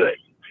 pretty good.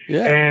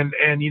 Yeah. And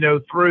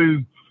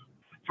through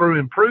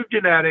improved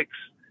genetics,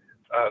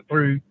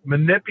 through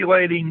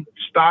manipulating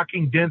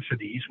stocking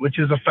densities, which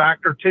is a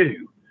factor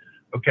too.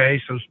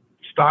 Okay, so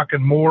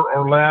stocking more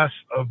or less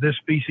of this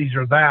species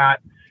or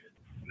that,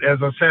 as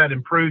I said,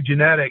 improved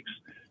genetics,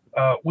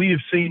 we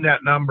have seen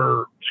that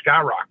number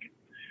skyrocket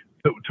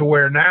to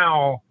where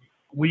now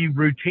we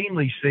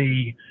routinely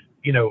see,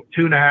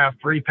 2.5,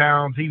 3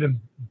 pounds,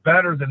 even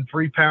better than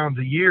 3 pounds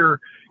a year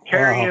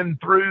carrying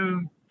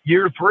through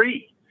year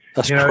 3.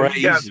 That's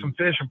crazy. You got some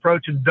fish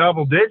approaching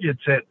double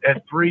digits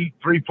at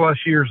 3+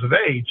 years of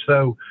age.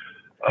 So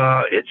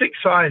it's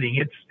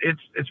exciting.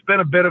 It's been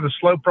a bit of a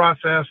slow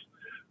process,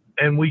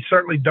 and we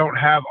certainly don't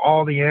have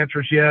all the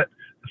answers yet.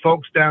 The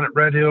folks down at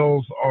Red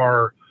Hills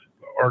are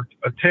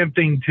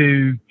attempting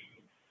to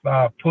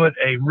put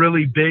a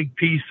really big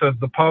piece of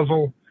the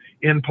puzzle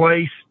in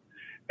place,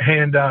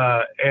 and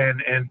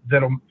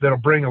that'll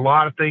bring a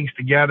lot of things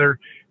together.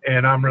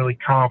 And I'm really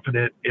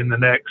confident in the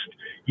next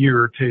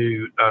year or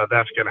two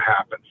that's going to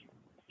happen.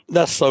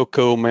 That's so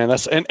cool, man.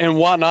 And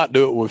why not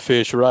do it with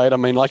fish, right?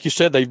 Like you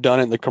said, they've done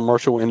it in the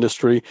commercial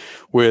industry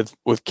with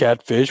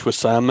catfish, with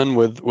salmon,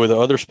 with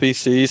other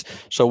species.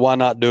 So why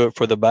not do it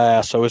for the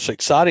bass? So it's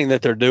exciting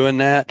that they're doing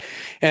that.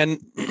 And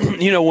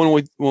when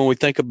we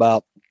think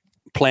about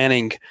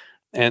planning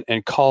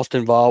and cost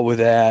involved with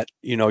that,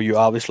 you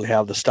obviously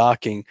have the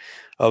stocking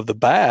of the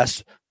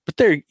bass,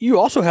 but you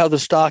also have the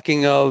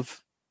stocking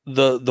of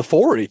the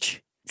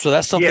forage. So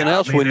that's something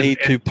else we need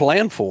to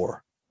plan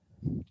for.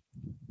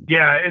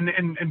 Yeah,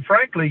 and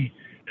frankly,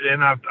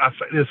 and I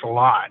say this a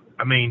lot,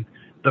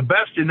 the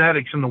best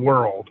genetics in the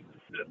world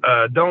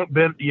don't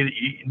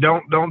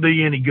do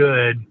you any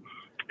good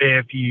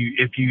if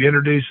you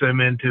introduce them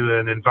into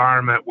an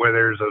environment where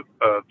there's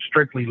a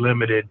strictly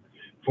limited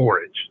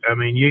forage. I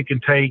mean, you can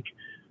take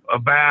a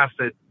bass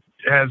that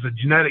has a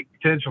genetic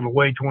potential to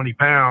weigh 20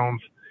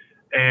 pounds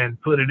and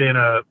put it in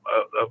a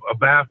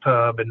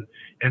bathtub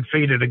and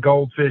feed it a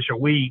goldfish a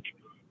week,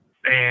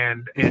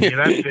 and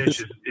that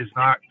fish is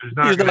not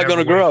going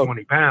to grow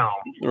 20 pounds.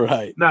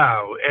 Right.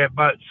 No,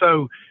 but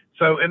so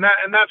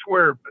that's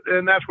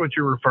what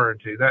you're referring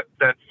to,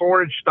 that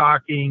forage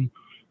stocking,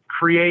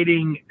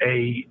 creating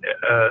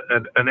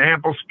an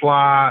ample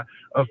supply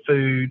of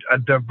food, a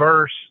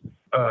diverse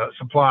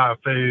supply of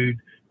food.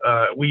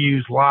 We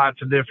use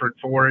lots of different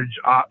forage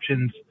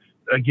options,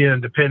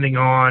 again, depending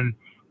on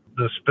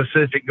the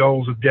specific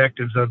goals,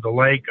 objectives of the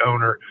lake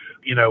owner.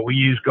 We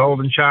use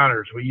golden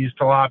shiners, we use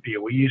tilapia,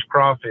 we use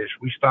crawfish,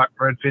 we stock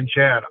redfin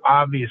shad,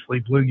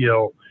 obviously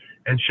bluegill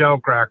and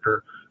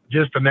shellcracker,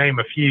 just to name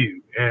a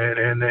few,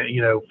 and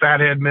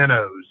fathead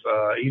minnows,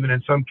 even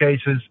in some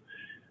cases,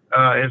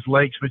 as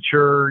lakes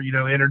mature,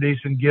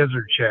 introducing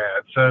gizzard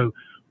shad. So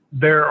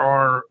there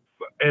are,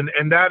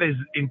 and that is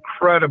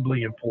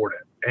incredibly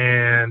important.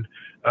 And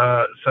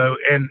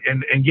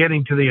and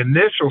getting to the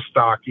initial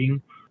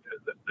stocking,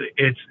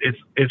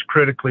 it's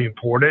critically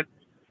important.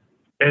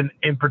 And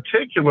in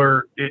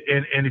particular,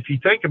 and if you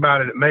think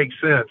about it, it makes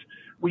sense.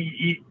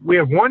 We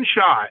have one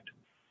shot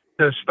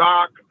to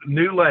stock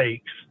new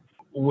lakes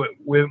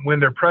when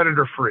they're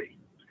predator free.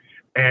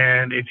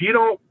 And if you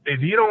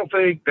don't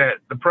think that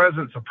the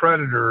presence of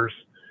predators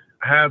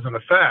has an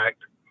effect,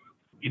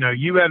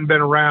 you hadn't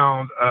been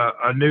around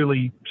a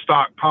newly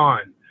stocked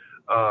pond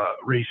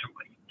recently.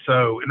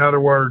 So in other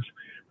words,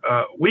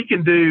 we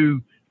can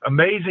do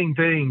amazing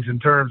things in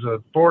terms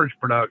of forage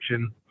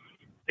production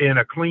in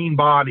a clean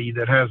body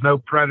that has no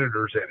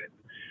predators in it.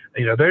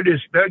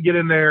 They'll get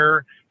in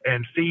there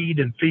and feed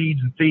and feed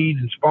and feed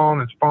and spawn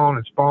and spawn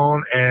and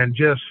spawn and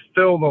just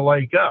fill the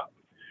lake up.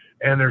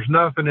 And there's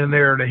nothing in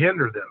there to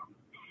hinder them.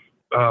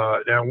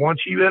 Now,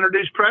 once you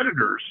introduce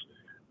predators,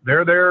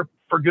 they're there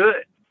for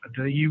good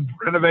until you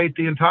renovate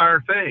the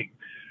entire thing.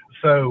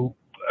 So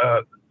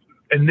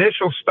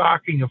initial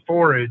stocking of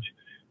forage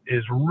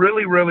is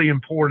really, really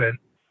important.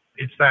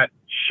 It's that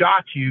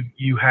shot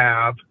you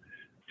have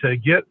to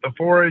get the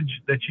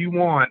forage that you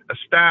want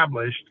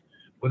established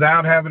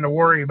without having to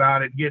worry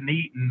about it getting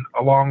eaten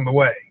along the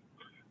way.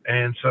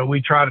 And so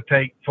we try to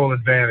take full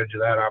advantage of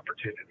that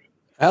opportunity.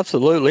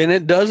 Absolutely. And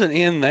it doesn't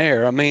end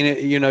there. I mean,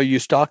 you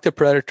stock the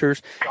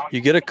predators,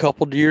 you get a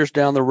couple of years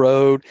down the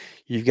road,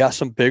 you've got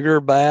some bigger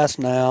bass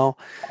now,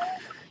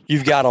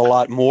 you've got a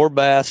lot more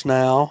bass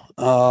now,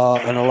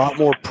 and a lot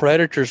more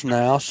predators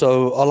now.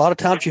 So a lot of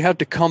times you have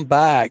to come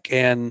back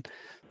and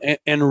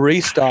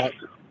restock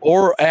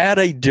or add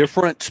a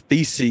different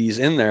species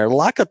in there,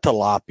 like a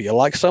tilapia,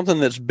 like something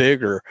that's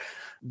bigger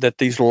that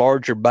these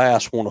larger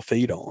bass want to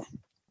feed on.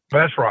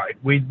 That's right.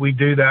 We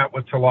do that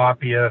with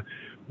tilapia.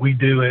 We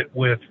do it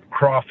with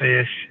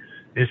crawfish.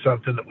 It's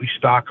something that we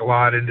stock a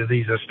lot into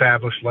these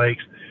established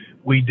lakes.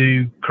 We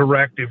do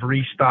corrective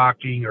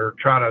restocking or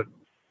try to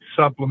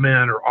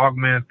supplement or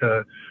augment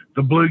the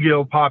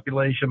bluegill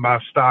population by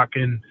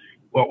stocking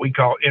what we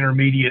call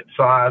intermediate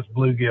size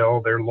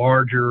bluegill. They're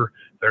larger.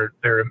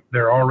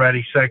 They're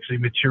already sexually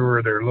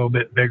mature. They're a little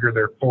bit bigger.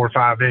 They're 4 or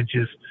 5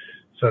 inches,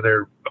 so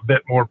they're a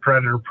bit more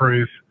predator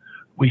proof.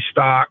 We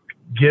stock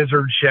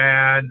gizzard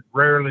shad.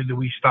 Rarely do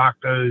we stock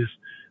those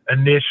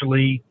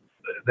initially.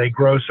 They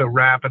grow so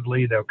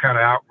rapidly, they'll kind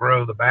of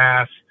outgrow the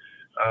bass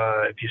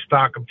if you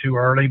stock them too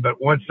early.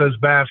 But once those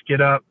bass get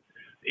up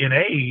in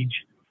age,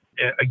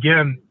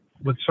 again,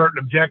 with certain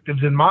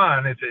objectives in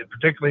mind,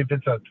 particularly if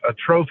it's a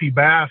trophy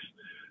bass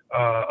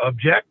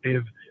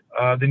objective,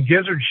 then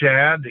gizzard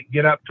shad that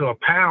get up to a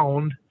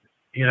pound,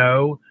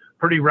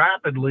 pretty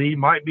rapidly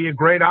might be a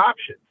great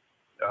option.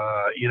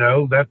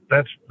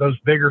 That's those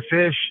bigger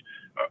fish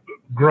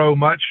grow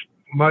much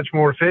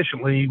more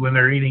efficiently when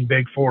they're eating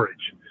big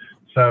forage.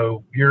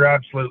 So you're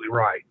absolutely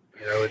right.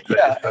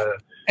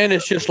 And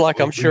it's just like,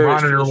 I'm sure,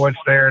 monitor what's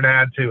there and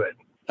add to it.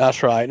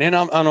 That's right. And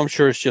I'm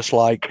sure it's just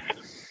like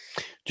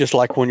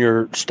when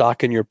you're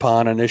stocking your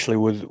pond initially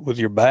with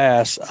your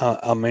bass.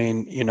 I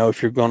mean,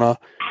 if you're going to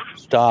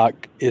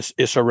stock,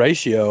 it's a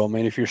ratio. I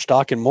mean, if you're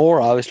stocking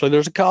more, obviously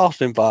there's a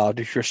cost involved.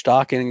 If you're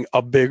stocking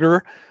a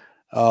bigger,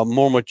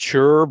 more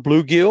mature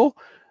bluegill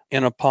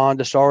in a pond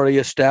that's already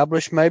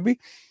established, maybe,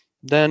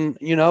 then,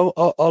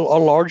 a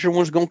larger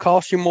one's going to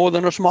cost you more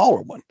than a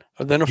smaller one,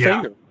 or than a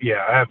finger.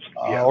 Yeah,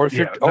 absolutely. Or if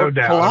you're, no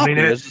doubt.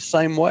 Tilapia is the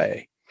same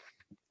way.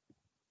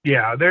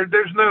 Yeah,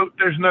 there's no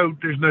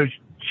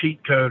cheat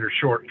code or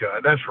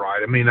shortcut. That's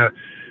right. I mean,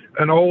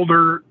 an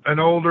older,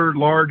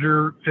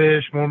 larger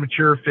fish, more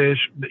mature fish,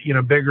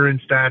 bigger in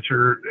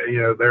stature,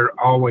 they're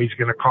always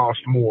going to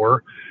cost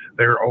more.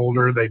 They're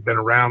older. They've been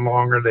around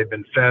longer. They've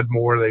been fed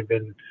more. They've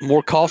been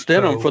more cost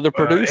in them for the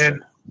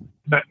producer.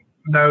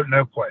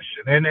 No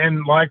question.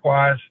 And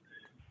likewise,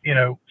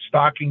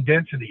 stocking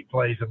density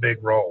plays a big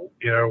role.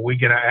 We're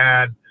going to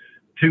add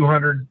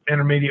 200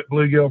 intermediate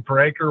bluegill per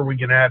acre. We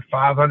can add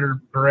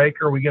 500 per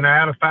acre. We can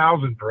add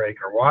 1,000 per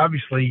acre. Well,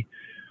 obviously,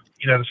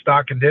 the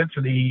stock and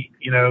density,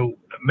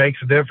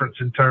 makes a difference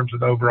in terms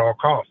of the overall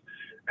cost.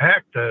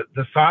 Heck, the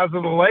size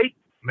of the lake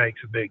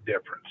makes a big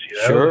difference.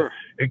 Sure.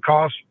 It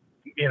costs,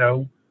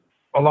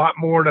 a lot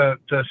more to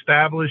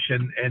establish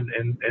and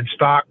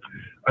stock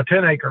a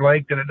 10-acre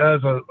lake than it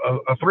does a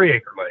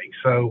 3-acre lake.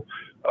 So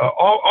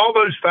all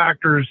those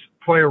factors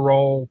play a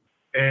role.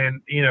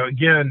 And,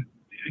 again,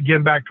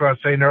 back to what I was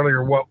saying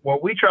earlier,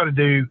 what we try to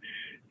do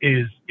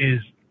is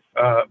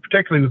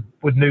particularly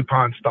with new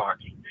pond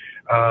stocking,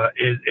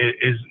 is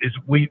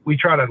we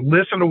try to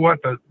listen to what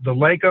the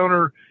lake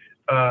owner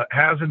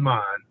has in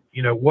mind.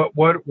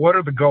 What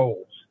are the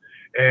goals?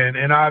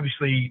 And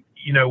obviously,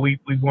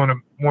 we want to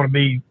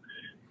be,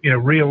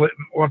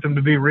 want them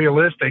to be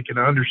realistic and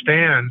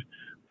understand,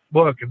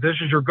 look, if this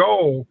is your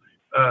goal,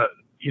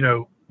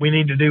 we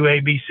need to do A,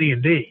 B, C,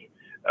 and D.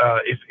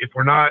 If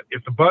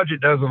the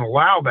budget doesn't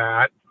allow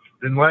that,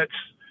 then let's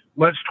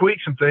tweak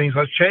some things,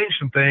 let's change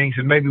some things,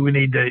 and maybe we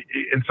need to,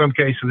 in some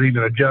cases,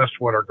 even adjust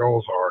what our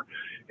goals are.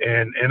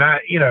 And I,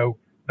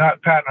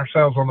 not patting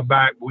ourselves on the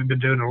back, but we've been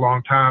doing it a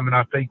long time, and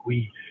I think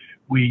we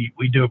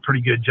do a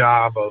pretty good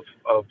job of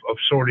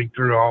sorting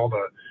through all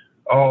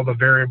the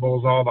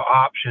variables, all the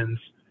options,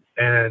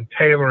 and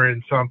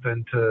tailoring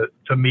something to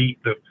meet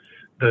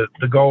the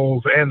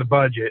goals and the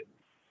budget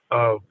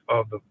of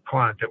the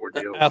client that we're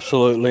dealing with.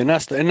 Absolutely. And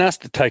that's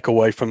the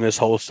takeaway from this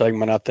whole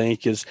segment, I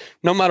think, is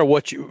no matter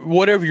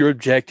whatever your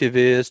objective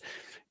is,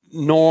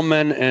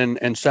 Norman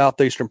and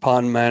Southeastern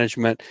Pond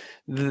Management,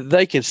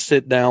 they can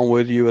sit down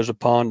with you as a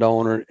pond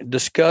owner,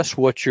 discuss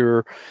what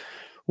your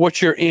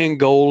end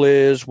goal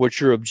is, what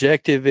your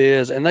objective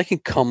is, and they can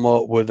come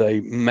up with a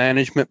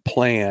management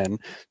plan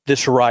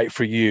that's right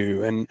for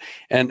you. And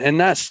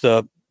that's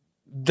the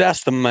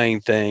main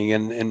thing.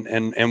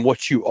 And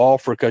what you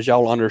offer, because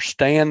y'all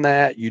understand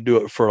that you do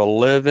it for a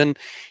living.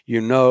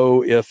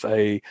 If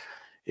a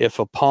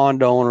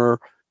pond owner,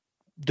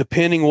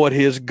 depending what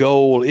his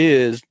goal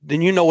is,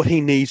 then you know what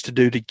he needs to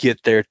do to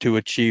get there to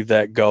achieve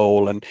that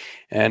goal. And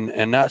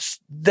that's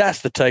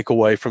the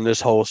takeaway from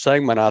this whole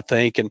segment, I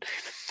think. And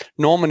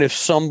Norman, if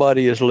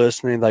somebody is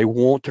listening, they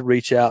want to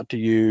reach out to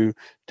you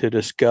to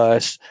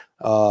discuss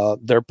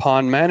their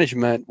pond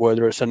management,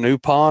 whether it's a new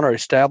pond or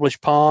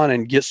established pond,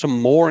 and get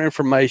some more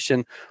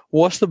information,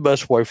 what's the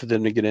best way for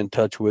them to get in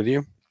touch with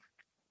you?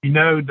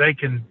 They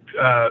can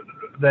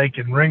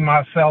ring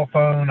my cell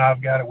phone.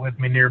 I've got it with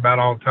me near about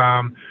all the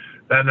time.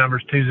 That number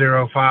is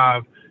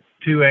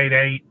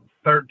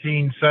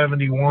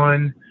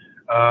 205-288-1371,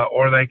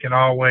 or they can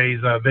always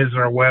visit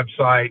our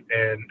website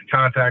and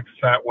contact us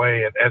that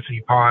way at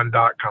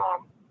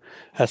sepond.com.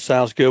 That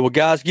sounds good. Well,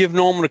 guys, give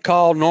Norman a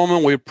call.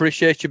 Norman, we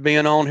appreciate you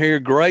being on here.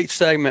 Great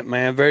segment,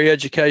 man. Very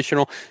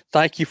educational.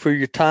 Thank you for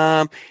your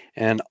time.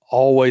 And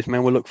always,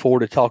 man, we look forward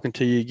to talking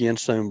to you again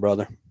soon,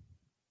 brother.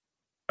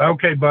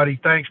 Okay, buddy.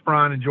 Thanks,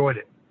 Brian. Enjoyed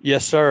it.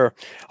 Yes, sir.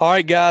 All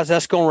right, guys,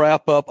 that's going to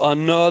wrap up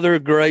another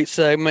great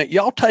segment.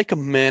 Y'all take a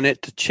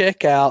minute to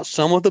check out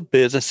some of the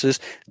businesses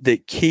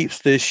that keeps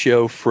this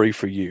show free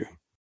for you.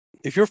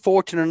 If you're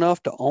fortunate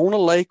enough to own a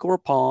lake or a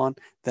pond,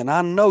 then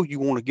I know you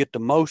want to get the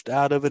most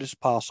out of it as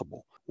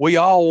possible. We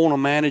all want to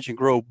manage and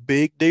grow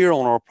big deer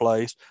on our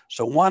place,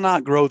 so why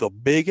not grow the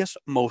biggest,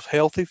 most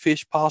healthy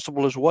fish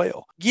possible as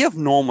well? Give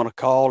Norman a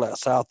call at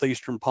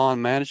Southeastern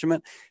Pond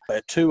Management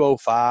at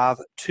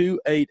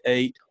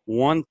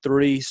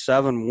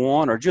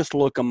 205-288-1371, or just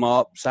look them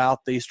up,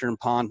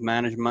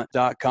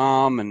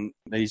 southeasternpondmanagement.com, and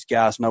these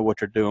guys know what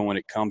they're doing when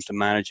it comes to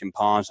managing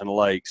ponds and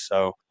lakes.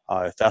 So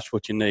if that's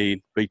what you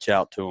need, reach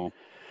out to them.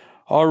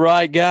 All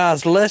right,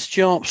 guys, let's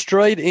jump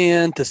straight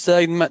into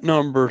segment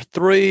number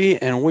 3,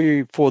 and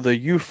we for the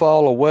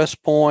Eufaula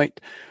West Point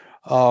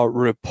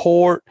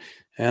report.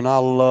 And I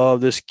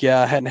love this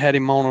guy. I hadn't had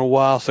him on in a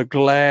while, so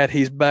glad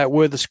he's back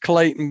with us.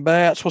 Clayton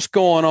Batts, what's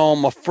going on,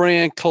 my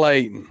friend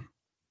Clayton?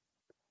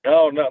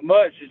 Oh, not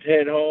much. Just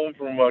head home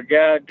from a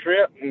guide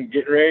trip and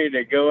getting ready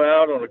to go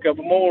out on a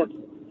couple more.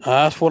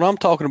 That's what I'm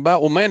talking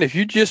about. Well, man, if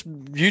you just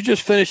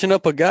finishing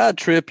up a guide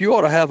trip, you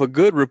ought to have a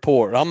good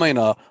report. I mean,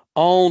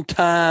 on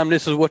time,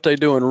 this is what they're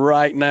doing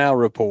right now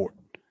report.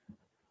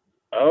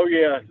 Oh,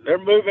 yeah. They're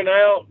moving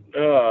out.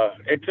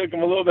 It took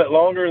them a little bit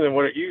longer than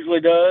what it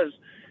usually does.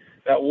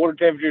 That water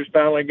temperature's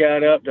finally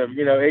got up to,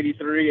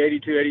 83,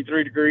 82,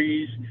 83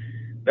 degrees.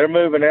 They're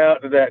moving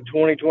out to that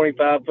 20,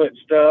 25-foot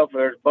stuff.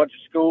 There's a bunch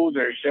of schools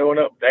that are showing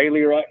up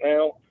daily right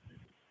now,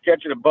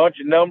 catching a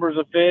bunch of numbers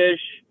of fish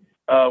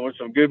with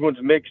some good ones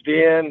mixed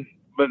in.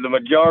 But the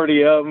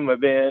majority of them have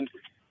been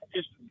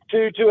just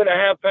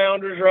 2.5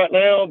 pounders right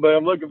now, but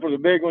I'm looking for the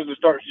big ones to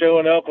start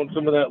showing up on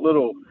some of that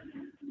little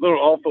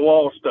off the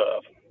wall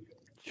stuff.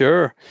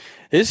 Sure.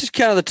 This is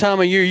kind of the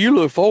time of year you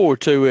look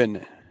forward to, isn't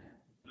it?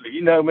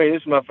 You know me,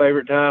 this is my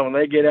favorite time when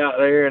they get out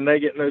there and they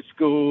get in those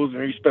schools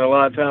and you spend a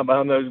lot of time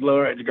behind those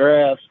lower edge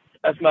grass.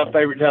 That's my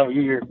favorite time of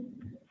year.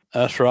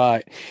 That's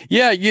right.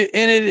 Yeah,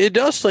 and it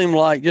does seem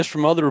like, just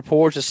from other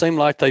reports, it seemed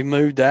like they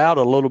moved out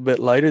a little bit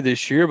later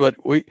this year, but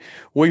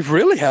we've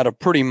really had a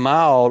pretty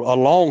mild, a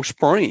long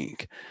spring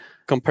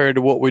compared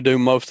to what we do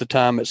most of the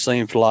time, it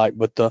seems like.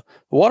 But the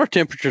water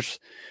temperature's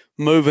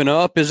moving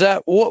up. Is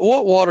that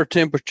what water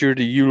temperature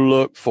do you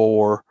look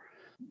for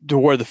to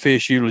where the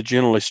fish usually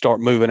generally start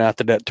moving out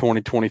to that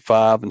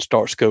 20-25 and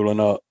start schooling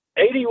up?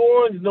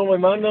 81 is normally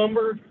my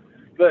number,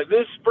 but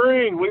this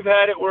spring we've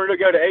had it where it'll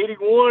go to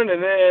 81,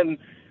 and then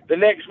the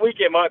next week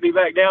it might be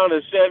back down to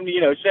 70,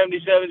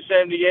 77,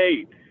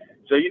 78.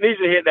 So you need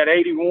to hit that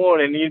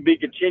 81, and you'd be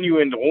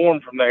continuing to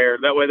warm from there.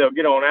 That way they'll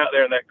get on out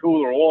there in that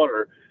cooler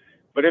water.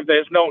 But if they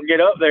just don't get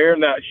up there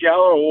and that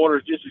shallow water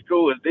is just as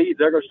cool as these,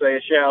 they're going to stay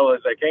as shallow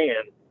as they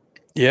can.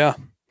 Yeah,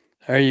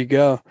 there you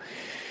go.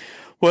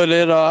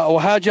 Well,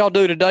 how'd y'all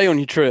do today on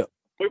your trip?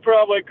 We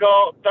probably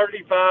caught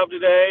 35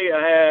 today.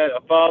 I had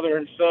a father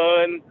and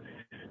son.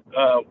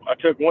 I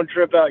took one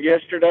trip out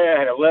yesterday. I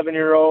had an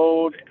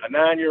 11-year-old, a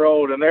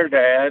 9-year-old, and their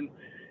dad.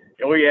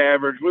 And we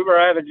were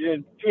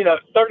averaging,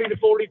 30 to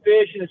 40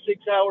 fish in a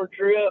 6-hour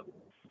trip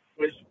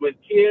with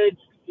kids.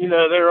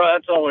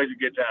 That's always a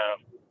good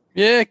time.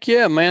 Yeah,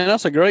 man,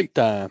 that's a great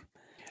time.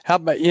 How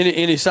about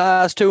any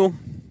size to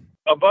them?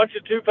 A bunch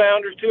of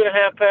 2-pounders,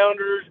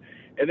 2.5-pounders,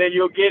 and then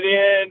you'll get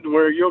in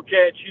where you'll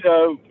catch, in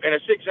a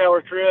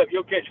 6-hour trip,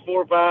 you'll catch 4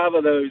 or 5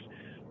 of those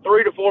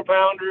 3 to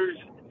 4-pounders.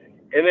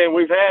 And then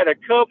we've had a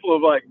couple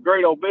of like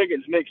great old big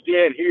ones mixed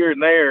in here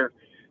and there.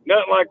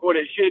 Nothing like what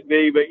it should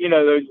be, but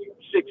those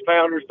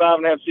 6-pounders,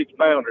 5.5,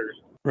 6-pounders.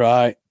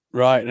 Right.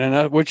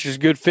 And which is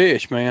good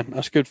fish, man.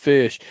 That's good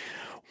fish.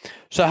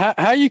 So how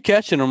are you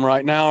catching them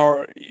right now?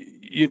 Or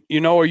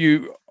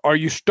are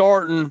you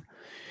starting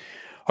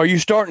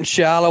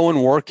shallow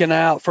and working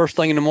out first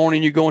thing in the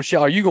morning? You going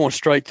shallow? Are you going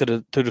straight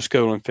to the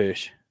schooling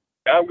fish?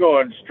 I'm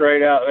going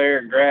straight out there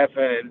and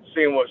graphing and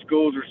seeing what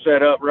schools are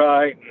set up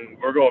right, and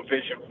we're going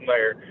fishing from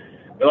there.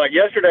 But like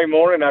yesterday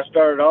morning, I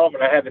started off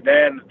and I had the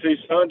dad and the 2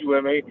 sons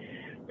with me,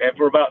 and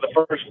for about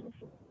the first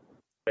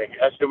thing,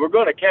 I said, we're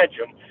going to catch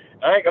them.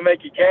 I ain't going to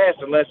make you cast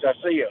unless I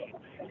see them.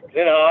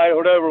 Then I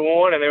idled over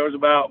one, and there was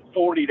about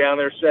 40 down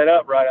there set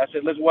up right. I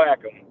said, let's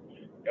whack them.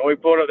 And we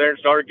pulled up there and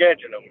started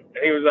catching them.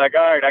 And he was like,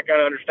 all right, I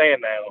kind of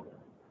understand now.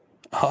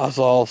 Oh, that's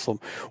awesome.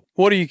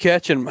 What are you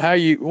catching?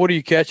 What are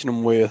you catching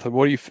them with?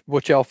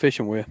 What y'all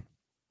fishing with?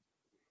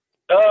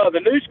 The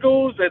new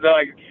schools the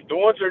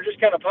ones that are just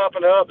kind of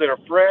popping up that are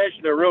fresh,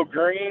 they're real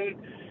green.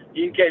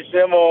 You can catch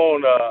them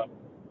on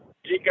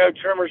Jinko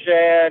Trimmer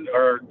Shad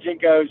or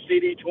Jinko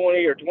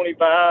CD20 or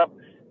 25,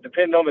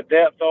 depending on the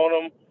depth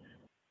on them.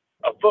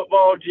 A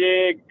football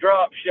jig,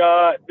 drop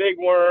shot, big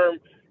worm,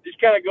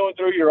 just kind of going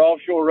through your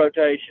offshore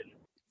rotation.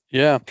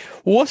 Yeah.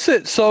 What's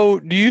it? So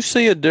do you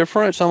see a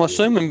difference? I'm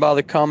assuming by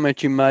the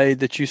comment you made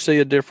that you see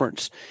a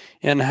difference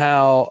in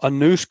how a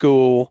new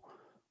school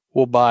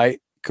will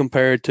bite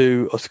compared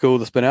to a school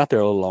that's been out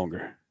there a little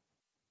longer.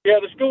 Yeah,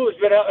 the school that's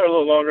been out there a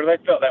little longer, they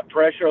felt that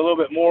pressure a little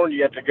bit more, and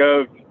you have to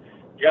go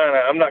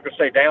I'm not going to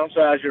say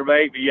downsize your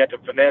bait, but you have to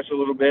finesse a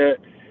little bit.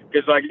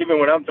 Because even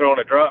when I'm throwing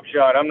a drop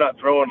shot, I'm not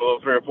throwing a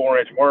little 3 or 4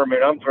 inch worm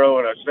in. I'm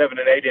throwing a 7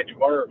 and 8 inch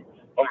worm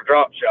on a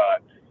drop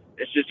shot.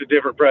 It's just a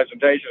different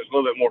presentation. It's a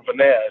little bit more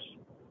finesse.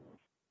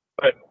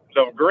 But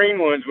the green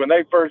ones, when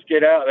they first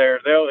get out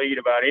there, they'll eat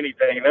about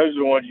anything. And those are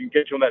the ones you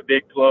can catch on that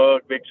big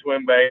plug, big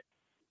swim bait,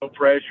 no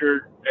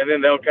pressure, and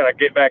then they'll kind of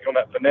get back on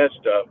that finesse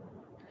stuff.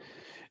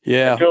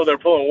 Yeah. Until they're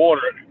pulling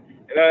water.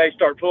 And then they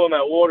start pulling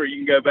that water,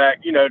 you can go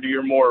back, to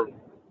your more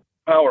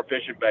power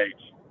fishing baits.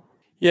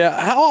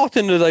 Yeah. How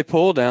often do they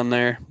pull down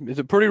there? Is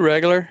it pretty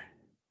regular?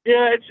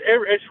 Yeah,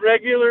 it's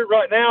regular.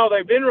 Right now,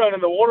 they've been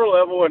running the water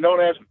level, and don't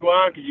ask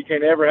why, because you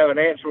can't ever have an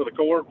answer with a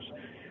corpse.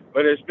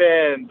 But it's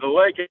been the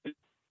lake is,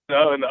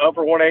 in the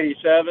upper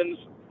 187s,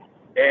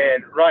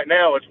 and right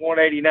now it's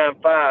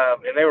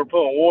 189.5, and they were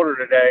pulling water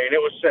today, and it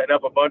was setting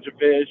up a bunch of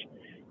fish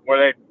where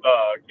they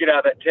get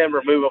out of that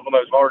timber, move up on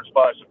those hard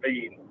spots to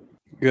feed.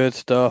 Good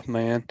stuff,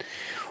 man.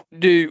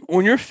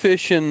 When you're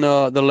fishing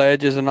the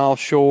ledges and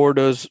offshore,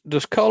 does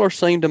color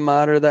seem to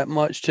matter that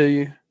much to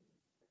you?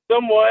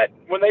 Somewhat.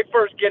 When they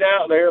first get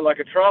out there, like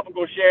a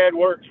tropical shad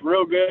works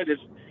real good.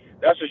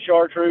 That's a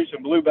chartreuse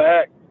and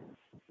blueback.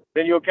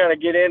 Then you'll kind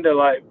of get into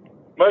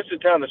most of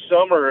the time the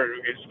summer,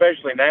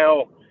 especially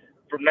now,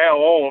 from now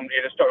on,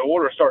 the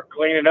water will start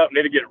cleaning up and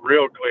it'll get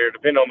real clear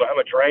depending on how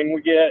much rain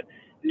we get.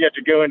 You have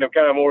to go into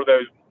kind of more of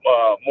those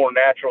more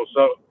natural,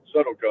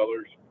 subtle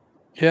colors.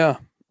 Yeah.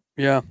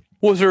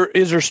 Is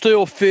there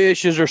still a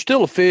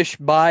fish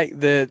bite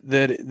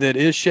that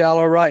is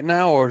shallow right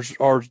now,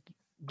 or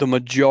the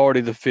majority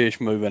of the fish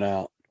moving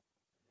out?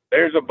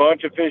 There's a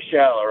bunch of fish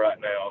shallow right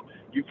now.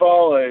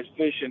 Eufaula is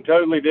fishing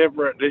totally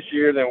different this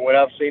year than what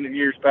I've seen in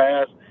years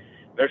past.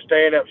 They're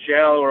staying up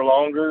shallower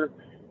longer.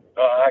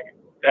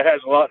 That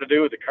has a lot to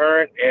do with the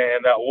current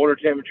and that water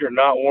temperature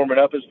not warming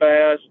up as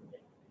fast.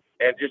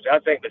 And I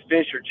think the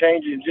fish are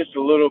changing just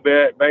a little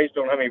bit based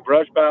on how many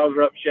brush piles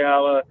are up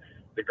shallow,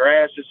 The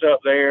grass is up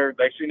there.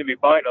 They seem to be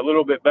biting a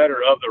little bit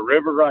better up the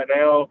river right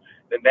now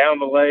than down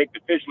the lake. The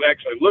fish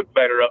actually look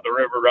better up the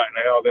river right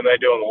now than they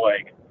do on the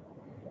lake.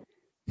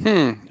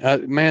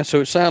 Man,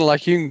 so it sounded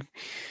like you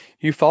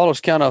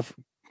fallers kind of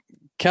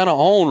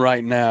on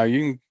right now. You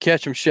can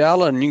catch them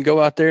shallow, and you can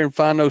go out there and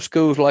find those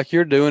schools like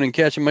you're doing and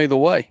catch them either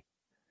way.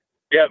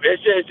 Yeah,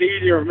 it's just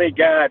easier for me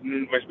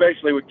guiding,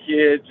 especially with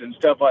kids and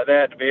stuff like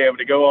that, to be able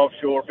to go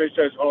offshore, fish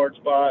those hard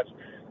spots,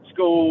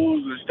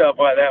 schools and stuff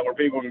like that, where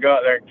people can go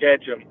out there and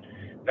catch them.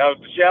 Now,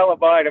 the shallow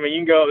bite, I mean,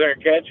 you can go out there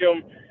and catch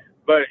them,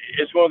 but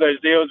it's one of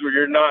those deals where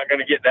you're not going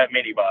to get that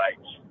many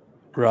bites.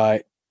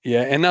 Right.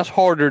 Yeah, and that's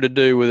harder to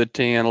do with a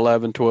 10,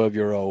 11,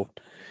 12-year-old.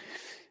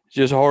 It's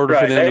just harder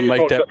for them to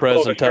make that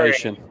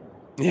presentation.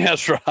 Yeah,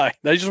 that's right.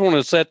 They just want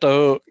to set the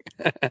hook.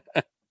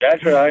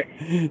 That's right.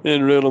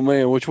 And reel them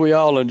in, which we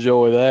all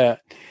enjoy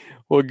that.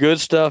 Well, good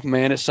stuff,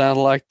 man. It sounds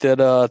like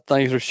that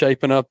things are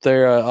shaping up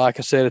there. Like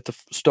I said at the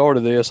start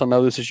of this, I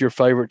know this is your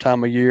favorite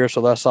time of year,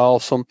 so that's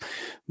awesome.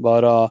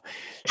 But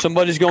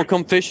somebody's going to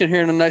come fishing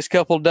here in the next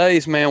couple of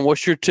days, man.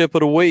 What's your tip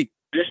of the week?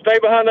 Just stay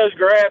behind those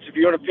grass if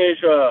you want to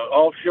fish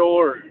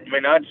offshore. I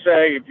mean, I'd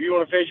say if you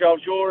want to fish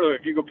offshore, or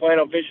if you go plan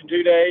on fishing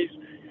 2 days,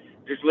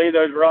 just leave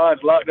those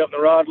rods locked up in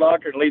the rod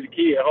locker and leave the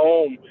key at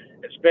home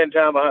and spend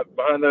time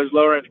behind those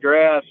lower-range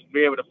grass and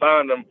be able to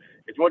find them.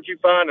 Because once you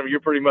find them, you're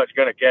pretty much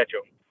going to catch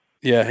them.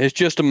 Yeah, it's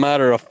just a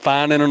matter of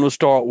finding them to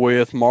start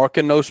with,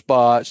 marking those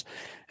spots,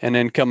 and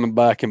then coming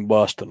back and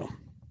busting them.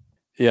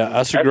 Yeah,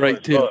 that's a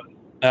great tip.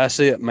 That's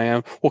it,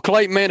 man. Well,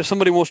 Clayton, man, if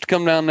somebody wants to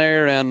come down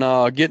there and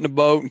get in the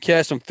boat and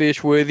catch some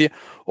fish with you,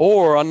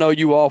 or I know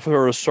you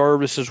offer a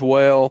service as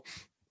well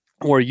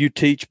where you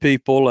teach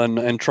people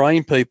and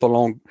train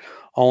people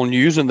on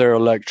using their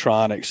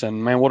electronics.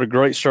 And, man, what a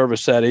great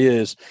service that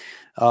is.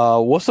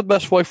 What's the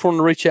best way for them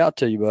to reach out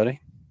to you,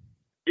 buddy?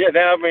 Yeah,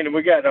 now, I mean,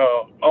 we got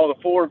all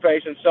the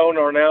forward-facing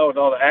sonar now with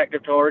all the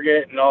active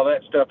target and all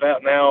that stuff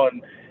out now.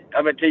 And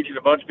I've been teaching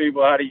a bunch of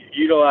people how to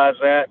utilize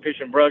that,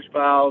 fishing brush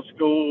piles,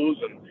 schools,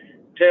 and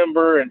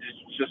timber, and just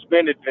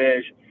suspended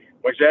fish,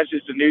 which that's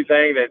just a new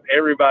thing that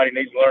everybody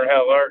needs to learn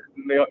how to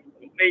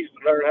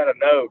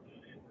know,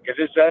 because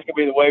that's going to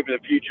be the way for the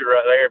future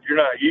right there. If you're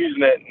not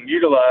using it and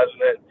utilizing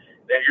it,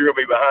 then you're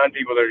going to be behind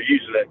people that are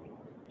using it.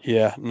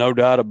 Yeah, no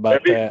doubt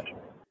about that.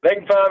 They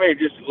can find me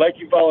just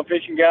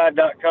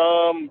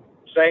LakeViewFallowFishingGuide.com.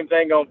 Same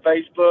thing on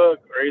Facebook,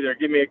 or either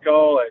give me a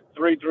call at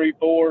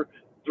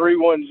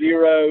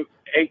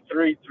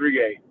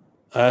 334-310-8338.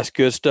 That's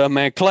good stuff,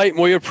 man. Clayton,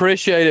 we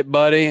appreciate it,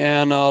 buddy,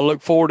 and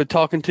look forward to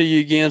talking to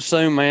you again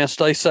soon, man.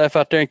 Stay safe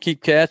out there and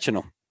keep catching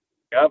them.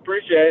 I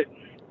appreciate it.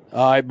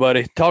 All right,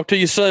 buddy. Talk to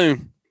you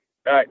soon.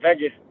 All right, thank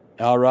you.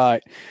 All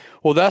right.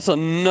 Well, that's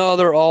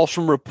another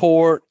awesome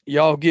report.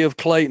 Y'all give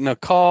Clayton a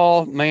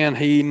call. Man,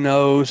 he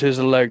knows his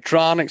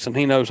electronics, and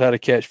he knows how to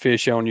catch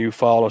fish on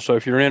Eufaula. So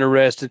if you're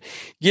interested,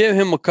 give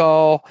him a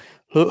call.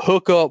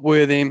 Hook up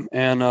with him,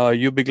 and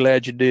you'll be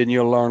glad you did, and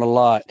you'll learn a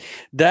lot.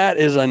 That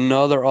is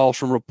another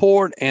awesome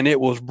report, and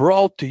it was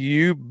brought to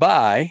you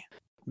by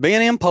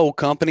B&M Pole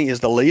Company is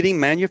the leading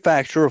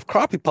manufacturer of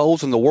crappie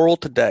poles in the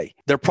world today.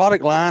 Their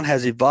product line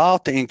has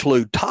evolved to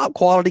include top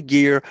quality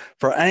gear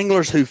for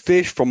anglers who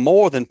fish for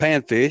more than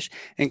panfish,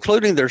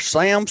 including their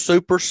Sam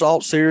Super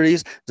Salt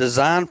Series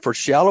designed for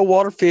shallow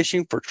water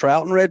fishing for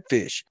trout and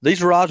redfish.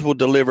 These rods will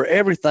deliver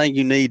everything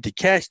you need to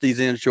catch these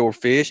inshore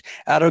fish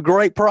at a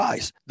great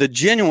price. The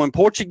genuine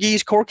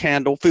Portuguese cork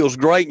handle feels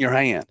great in your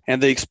hand,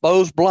 and the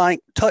exposed blank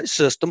touch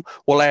system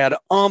will add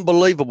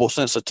unbelievable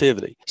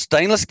sensitivity.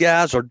 Stainless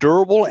guides are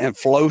durable and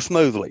flow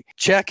smoothly.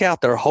 Check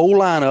out their whole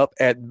lineup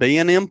at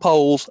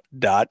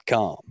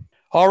bnmpoles.com.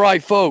 All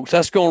right, folks,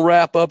 that's going to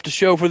wrap up the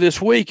show for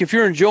this week. If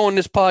you're enjoying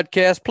this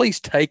podcast,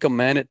 please take a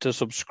minute to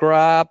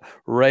subscribe,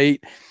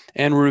 rate,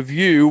 and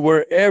review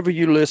wherever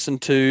you listen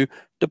to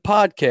the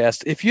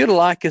podcast. If you'd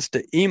like us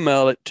to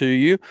email it to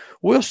you,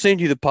 we'll send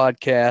you the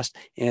podcast,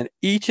 and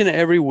each and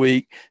every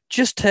week,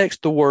 just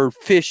text the word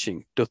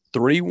fishing to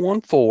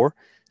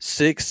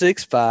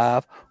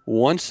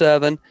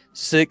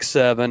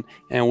 314-665-1767,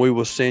 and we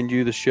will send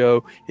you the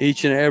show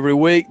each and every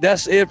week.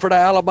 That's it for the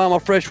Alabama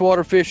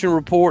Freshwater Fishing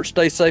Report.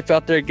 Stay safe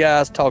out there,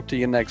 guys. Talk to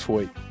you next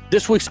week.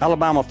 This week's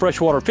Alabama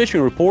Freshwater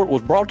Fishing Report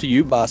was brought to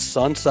you by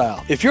Sun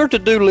South. If your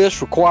to-do list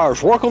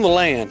requires work on the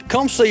land,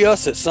 come see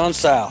us at Sun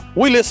South.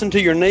 We listen to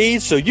your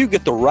needs so you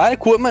get the right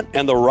equipment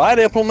and the right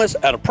implements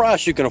at a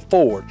price you can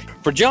afford.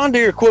 For John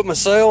Deere equipment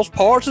sales,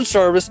 parts, and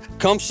service,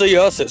 come see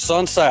us at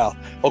Sun South.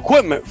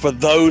 Equipment for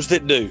those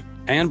that do.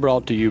 And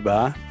brought to you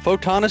by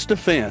Photonis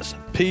Defense,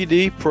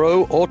 PD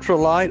Pro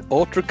Ultralight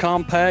Ultra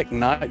Compact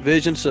Night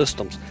Vision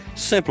Systems.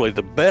 Simply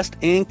the best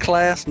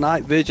in-class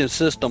night vision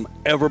system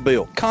ever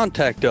built.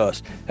 Contact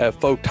us at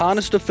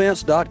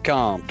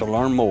photonisdefense.com to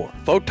learn more.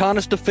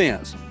 Photonis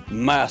Defense,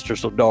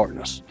 Masters of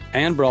Darkness.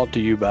 And brought to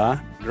you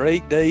by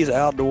Great Days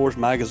Outdoors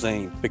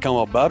Magazine. Become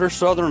a better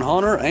Southern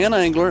hunter and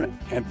angler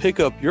and pick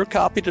up your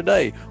copy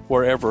today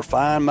wherever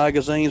fine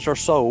magazines are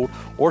sold,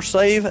 or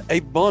save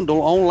a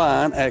bundle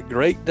online at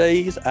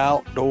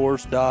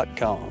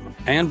greatdaysoutdoors.com.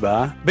 And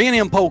by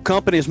B&M Pole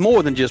Company is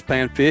more than just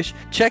panfish.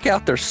 Check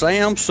out their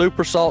Sam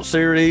Super Salt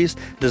series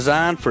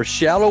designed for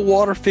shallow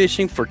water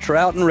fishing for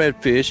trout and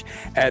redfish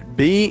at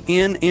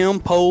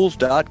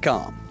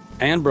bnmpoles.com.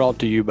 And brought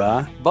to you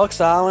by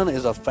Bucks Island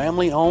is a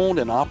family-owned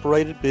and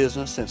operated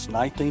business since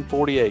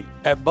 1948.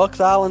 At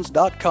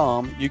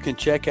bucksislands.com, you can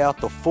check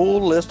out the full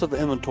list of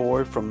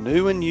inventory from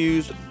new and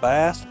used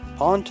bass,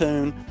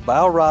 pontoon,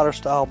 bow rider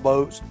style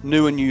boats,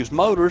 new and used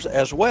motors,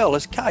 as well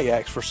as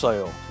kayaks for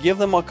sale. Give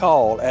them a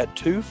call at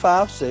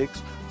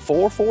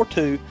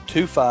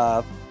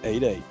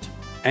 256-442-2588.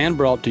 And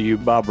brought to you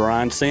by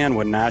Brian Sand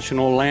with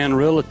National Land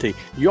Realty.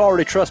 You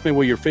already trust me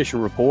with your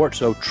fishing report,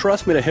 so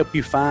trust me to help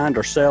you find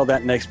or sell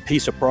that next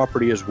piece of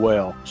property as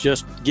well.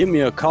 Just give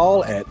me a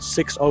call at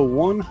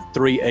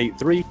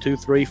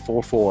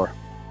 601-383-2344.